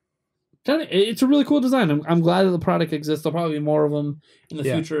 Yeah. It's a really cool design. I'm glad that the product exists. There'll probably be more of them in the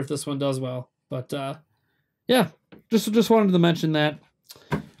future if this one does well. But yeah, just wanted to mention that.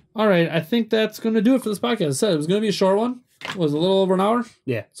 All right, I think that's going to do it for this podcast. As I said, it was going to be a short one. It was a little over an hour.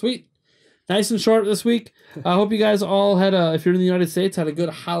 Yeah. Sweet. Nice and short this week. I hope you guys all had if you're in the United States, had a good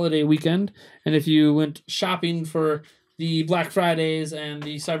holiday weekend. And if you went shopping for the Black Fridays and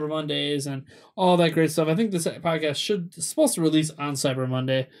the Cyber Mondays and all that great stuff, I think this podcast is supposed to release on Cyber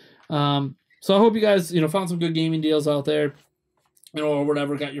Monday. So I hope you guys, found some good gaming deals out there, or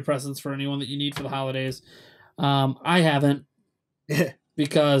whatever, got your presents for anyone that you need for the holidays. I haven't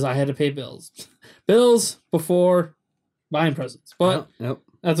because I had to pay bills before buying presents, but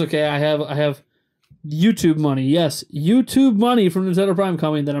that's okay. I have YouTube money. Yes, YouTube money from Nintendo Prime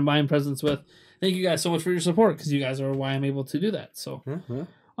coming that I'm buying presents with. Thank you guys so much for your support, because you guys are why I'm able to do that. So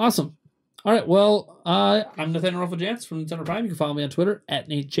awesome. All right. Well, I'm Nathaniel Ruffle Jantz from Nintendo Prime. You can follow me on Twitter at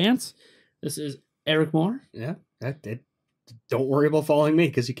Nate Jantz. This is Eric Moore. Yeah. Don't worry about following me,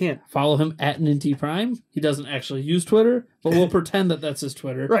 because you can't. Follow him at Ninty Prime. He doesn't actually use Twitter, but we'll pretend that that's his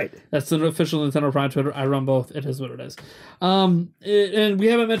Twitter. Right. That's the official Nintendo Prime Twitter. I run both. It is what it is. And we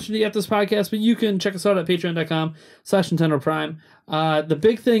haven't mentioned it yet this podcast, but you can check us out at patreon.com/Nintendo Prime. The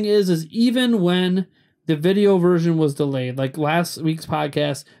big thing is even when the video version was delayed, like last week's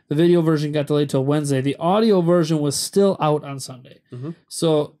podcast, the video version got delayed till Wednesday. The audio version was still out on Sunday.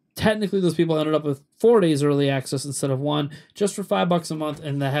 So technically those people ended up with 4 days early access instead of 1, just for $5 a month,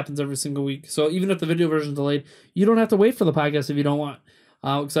 and that happens every single week. So even if the video version is delayed, you don't have to wait for the podcast if you don't want.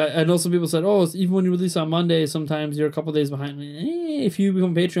 Because I know some people said, even when you release on Monday, sometimes you're a couple days behind. If you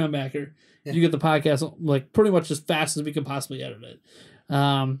become a Patreon backer, you get the podcast like pretty much as fast as we can possibly edit it,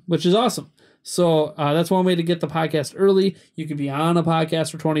 which is awesome. So that's one way to get the podcast early. You can be on a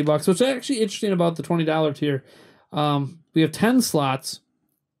podcast for $20, which is actually interesting about the $20 tier. We have 10 slots.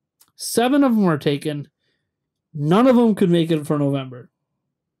 7 of them are taken. None of them could make it for November.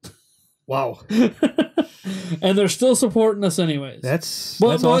 Wow. And they're still supporting us anyways. That's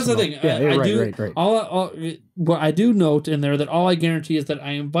awesome. The thing. Right. What I do note in there that all I guarantee is that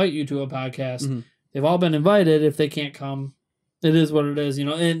I invite you to a podcast. They've all been invited. If they can't come, it is what it is,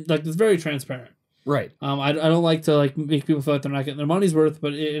 and like it's very transparent. Right. I don't like to make people feel like they're not getting their money's worth,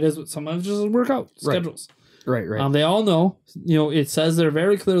 but it is sometimes just work out schedules. Right. They all know, it says there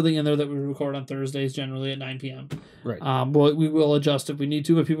very clearly in there that we record on Thursdays generally at 9 p.m. Right. We will adjust if we need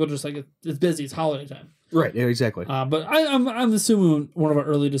to, but people are just like, it's busy, it's holiday time. Right, yeah, exactly. But I'm assuming one of our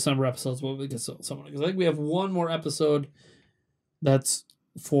early December episodes will get someone, because I think we have one more episode that's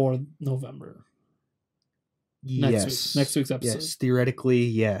for November. Yes. Next week's episode. Yes, theoretically,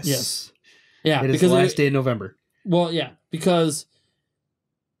 yes. Yes. Yeah, it is the last day of November. Well, yeah, because...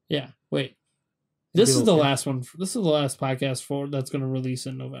 Yeah, wait. This is the last one. This is the last podcast that's going to release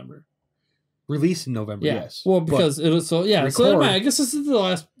in November. Release in November, yes. Well, because it was so record. So I guess this is the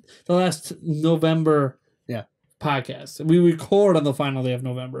last November podcast. We record on the final day of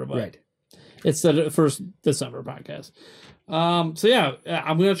November, but it's the first December podcast. So yeah,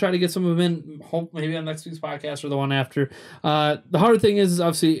 I'm going to try to get some of them in, hope maybe on next week's podcast or the one after. The hard thing is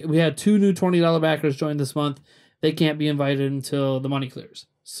obviously we had 2 new $20 backers join this month. They can't be invited until the money clears.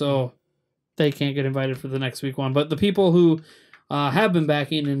 So they can't get invited for the next week one. But the people who have been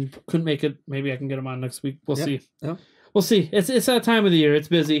backing and couldn't make it, maybe I can get them on next week. We'll see. Yep. We'll see. It's that time of the year. It's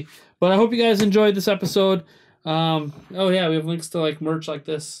busy. But I hope you guys enjoyed this episode. We have links to merch like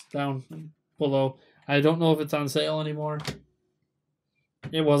this down below. I don't know if it's on sale anymore.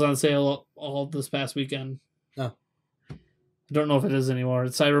 It was on sale all this past weekend. Oh. I don't know if it is anymore.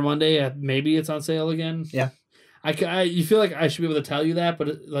 It's Cyber Monday. Maybe it's on sale again. Yeah. You feel like I should be able to tell you that, but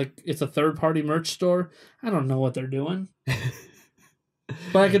it's a third-party merch store. I don't know what they're doing.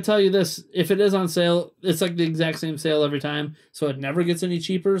 But I can tell you this. If it is on sale, it's like the exact same sale every time, so it never gets any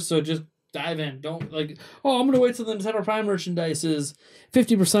cheaper. So just dive in. Don't I'm going to wait till the Nintendo Prime merchandise is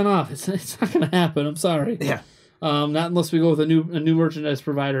 50% off. It's not going to happen. I'm sorry. Yeah. Not unless we go with a new merchandise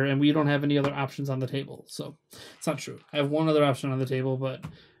provider and we don't have any other options on the table. So it's not true. I have one other option on the table, but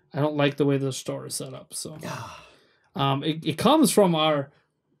I don't like the way the store is set up. So it comes from our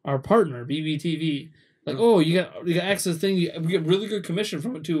partner, BBTV. You got access thing. We get really good commission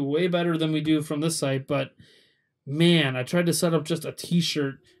from it too, way better than we do from this site. But man, I tried to set up just a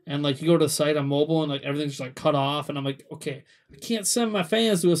t-shirt and like you go to the site on mobile and like everything's just like cut off and I'm like, okay, I can't send my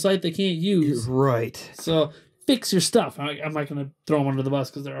fans to a site they can't use. Right. So fix your stuff. I'm not going to throw them under the bus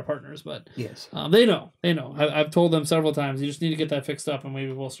because they're our partners, but yes, they know. I've told them several times, you just need to get that fixed up and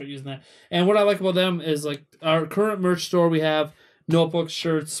maybe we'll start using that. And what I like about them is like our current merch store, we have notebooks,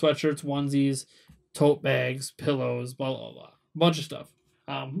 shirts, sweatshirts, onesies, tote bags, pillows, blah, blah, blah. Bunch of stuff.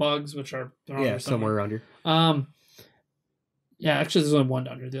 Mugs, which are somewhere around here. Yeah, actually, there's only one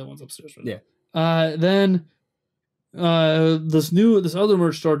down here. The other one's upstairs. Right Yeah. Then this other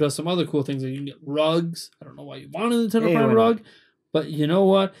merch store does some other cool things. Like you can get rugs. I don't know why you want a Nintendo Prime rug, but you know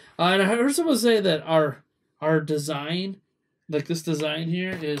what? And I heard someone say that our design, like this design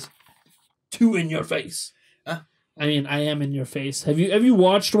here, is too in your face. I mean, I am in your face. Have you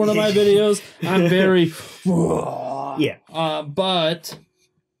watched one of my videos? I'm very yeah. But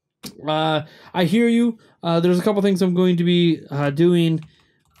I hear you. There's a couple things I'm going to be doing.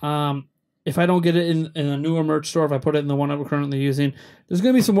 If I don't get it in a newer merch store, if I put it in the one that we're currently using, there's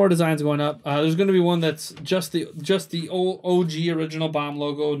going to be some more designs going up. There's going to be one that's just the old OG original bomb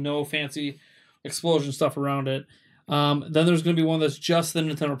logo, no fancy explosion stuff around it. Then there's going to be one that's just the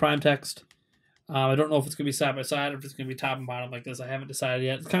Nintendo Prime text. I don't know if it's going to be side by side or if it's going to be top and bottom like this. I haven't decided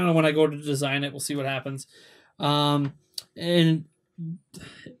yet. It's kind of when I go to design it, we'll see what happens. And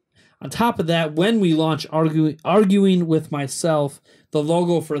on top of that, when we launch Arguing with Myself, the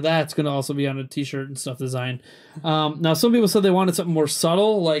logo for that's going to also be on a t-shirt and stuff design. Now, some people said they wanted something more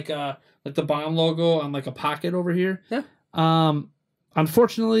subtle, like the bomb logo on like a pocket over here. Yeah.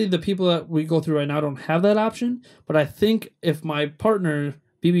 Unfortunately, the people that we go through right now don't have that option. But I think if my partner,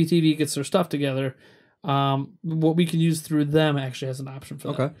 BBTV, gets their stuff together, what we can use through them actually has an option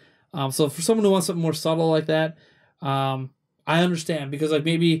for that. Okay. So for someone who wants something more subtle like that, I understand, because like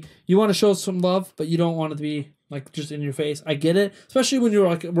maybe you want to show some love, but you don't want it to be like just in your face. I get it, especially when you're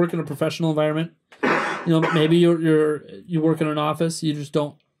like working in a professional environment. You know, maybe you work in an office. You just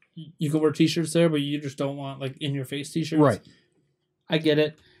don't. You can wear t-shirts there, but you just don't want like in your face t-shirts. Right. I get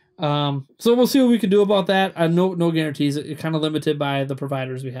it. So we'll see what we can do about that. No guarantees. It's kind of limited by the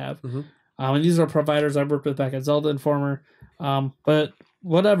providers we have. Mm-hmm. And these are providers I worked with back at Zelda Informer. But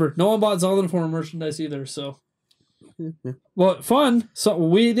whatever. No one bought Zelda Informer merchandise either. So. Well, fun. So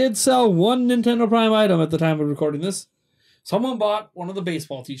we did sell one Nintendo Prime item at the time of recording this. Someone bought one of the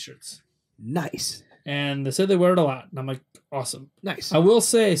baseball t-shirts. Nice. And they said they wear it a lot. And I'm like, awesome. Nice. I will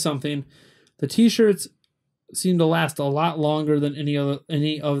say something. The t-shirts seem to last a lot longer than any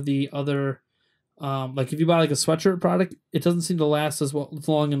of the other. Like if you buy like a sweatshirt product, it doesn't seem to last as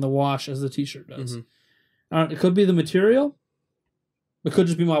long in the wash as the t-shirt does. Mm-hmm. It could be the material. It could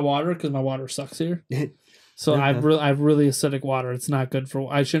just be my water, because my water sucks here. So I've really acidic water. It's not good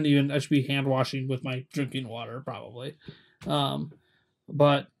for. I should be hand washing with my drinking water probably.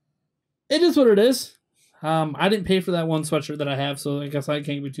 But it is what it is. I didn't pay for that one sweatshirt that I have, so I guess I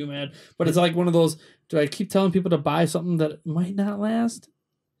can't be too mad. But it's like one of those. Do I keep telling people to buy something that might not last?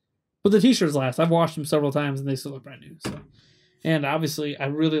 But the t-shirts last. I've washed them several times and they still look brand new. So, and obviously I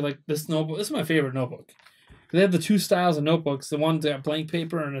really like this notebook. This is my favorite notebook. They have the two styles of notebooks. The one that got blank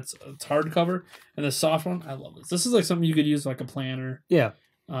paper and it's hardcover, and the soft one. I love this. This is like something you could use like a planner. Yeah.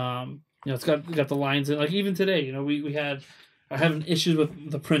 It's got the lines in. Like even today, I have an issue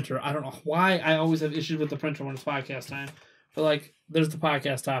with the printer. I don't know why I always have issues with the printer when it's podcast time. But like, there's the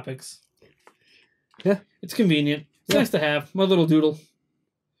podcast topics. Yeah. It's convenient. It's nice to have my little doodle.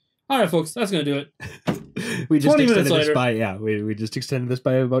 All right, folks, that's gonna do it. We just 20 extended minutes this later. we just extended this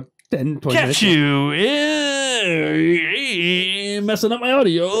by about 10, 20 minutes. Catch you messing up my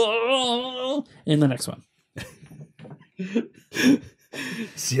audio in the next one.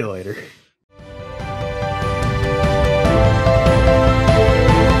 See you later.